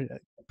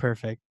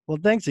 Perfect. Well,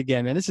 thanks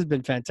again, man. This has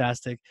been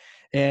fantastic.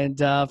 And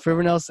for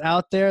everyone else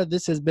out there,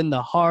 this has been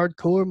the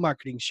Hardcore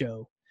Marketing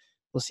Show.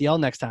 We'll see y'all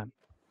next time.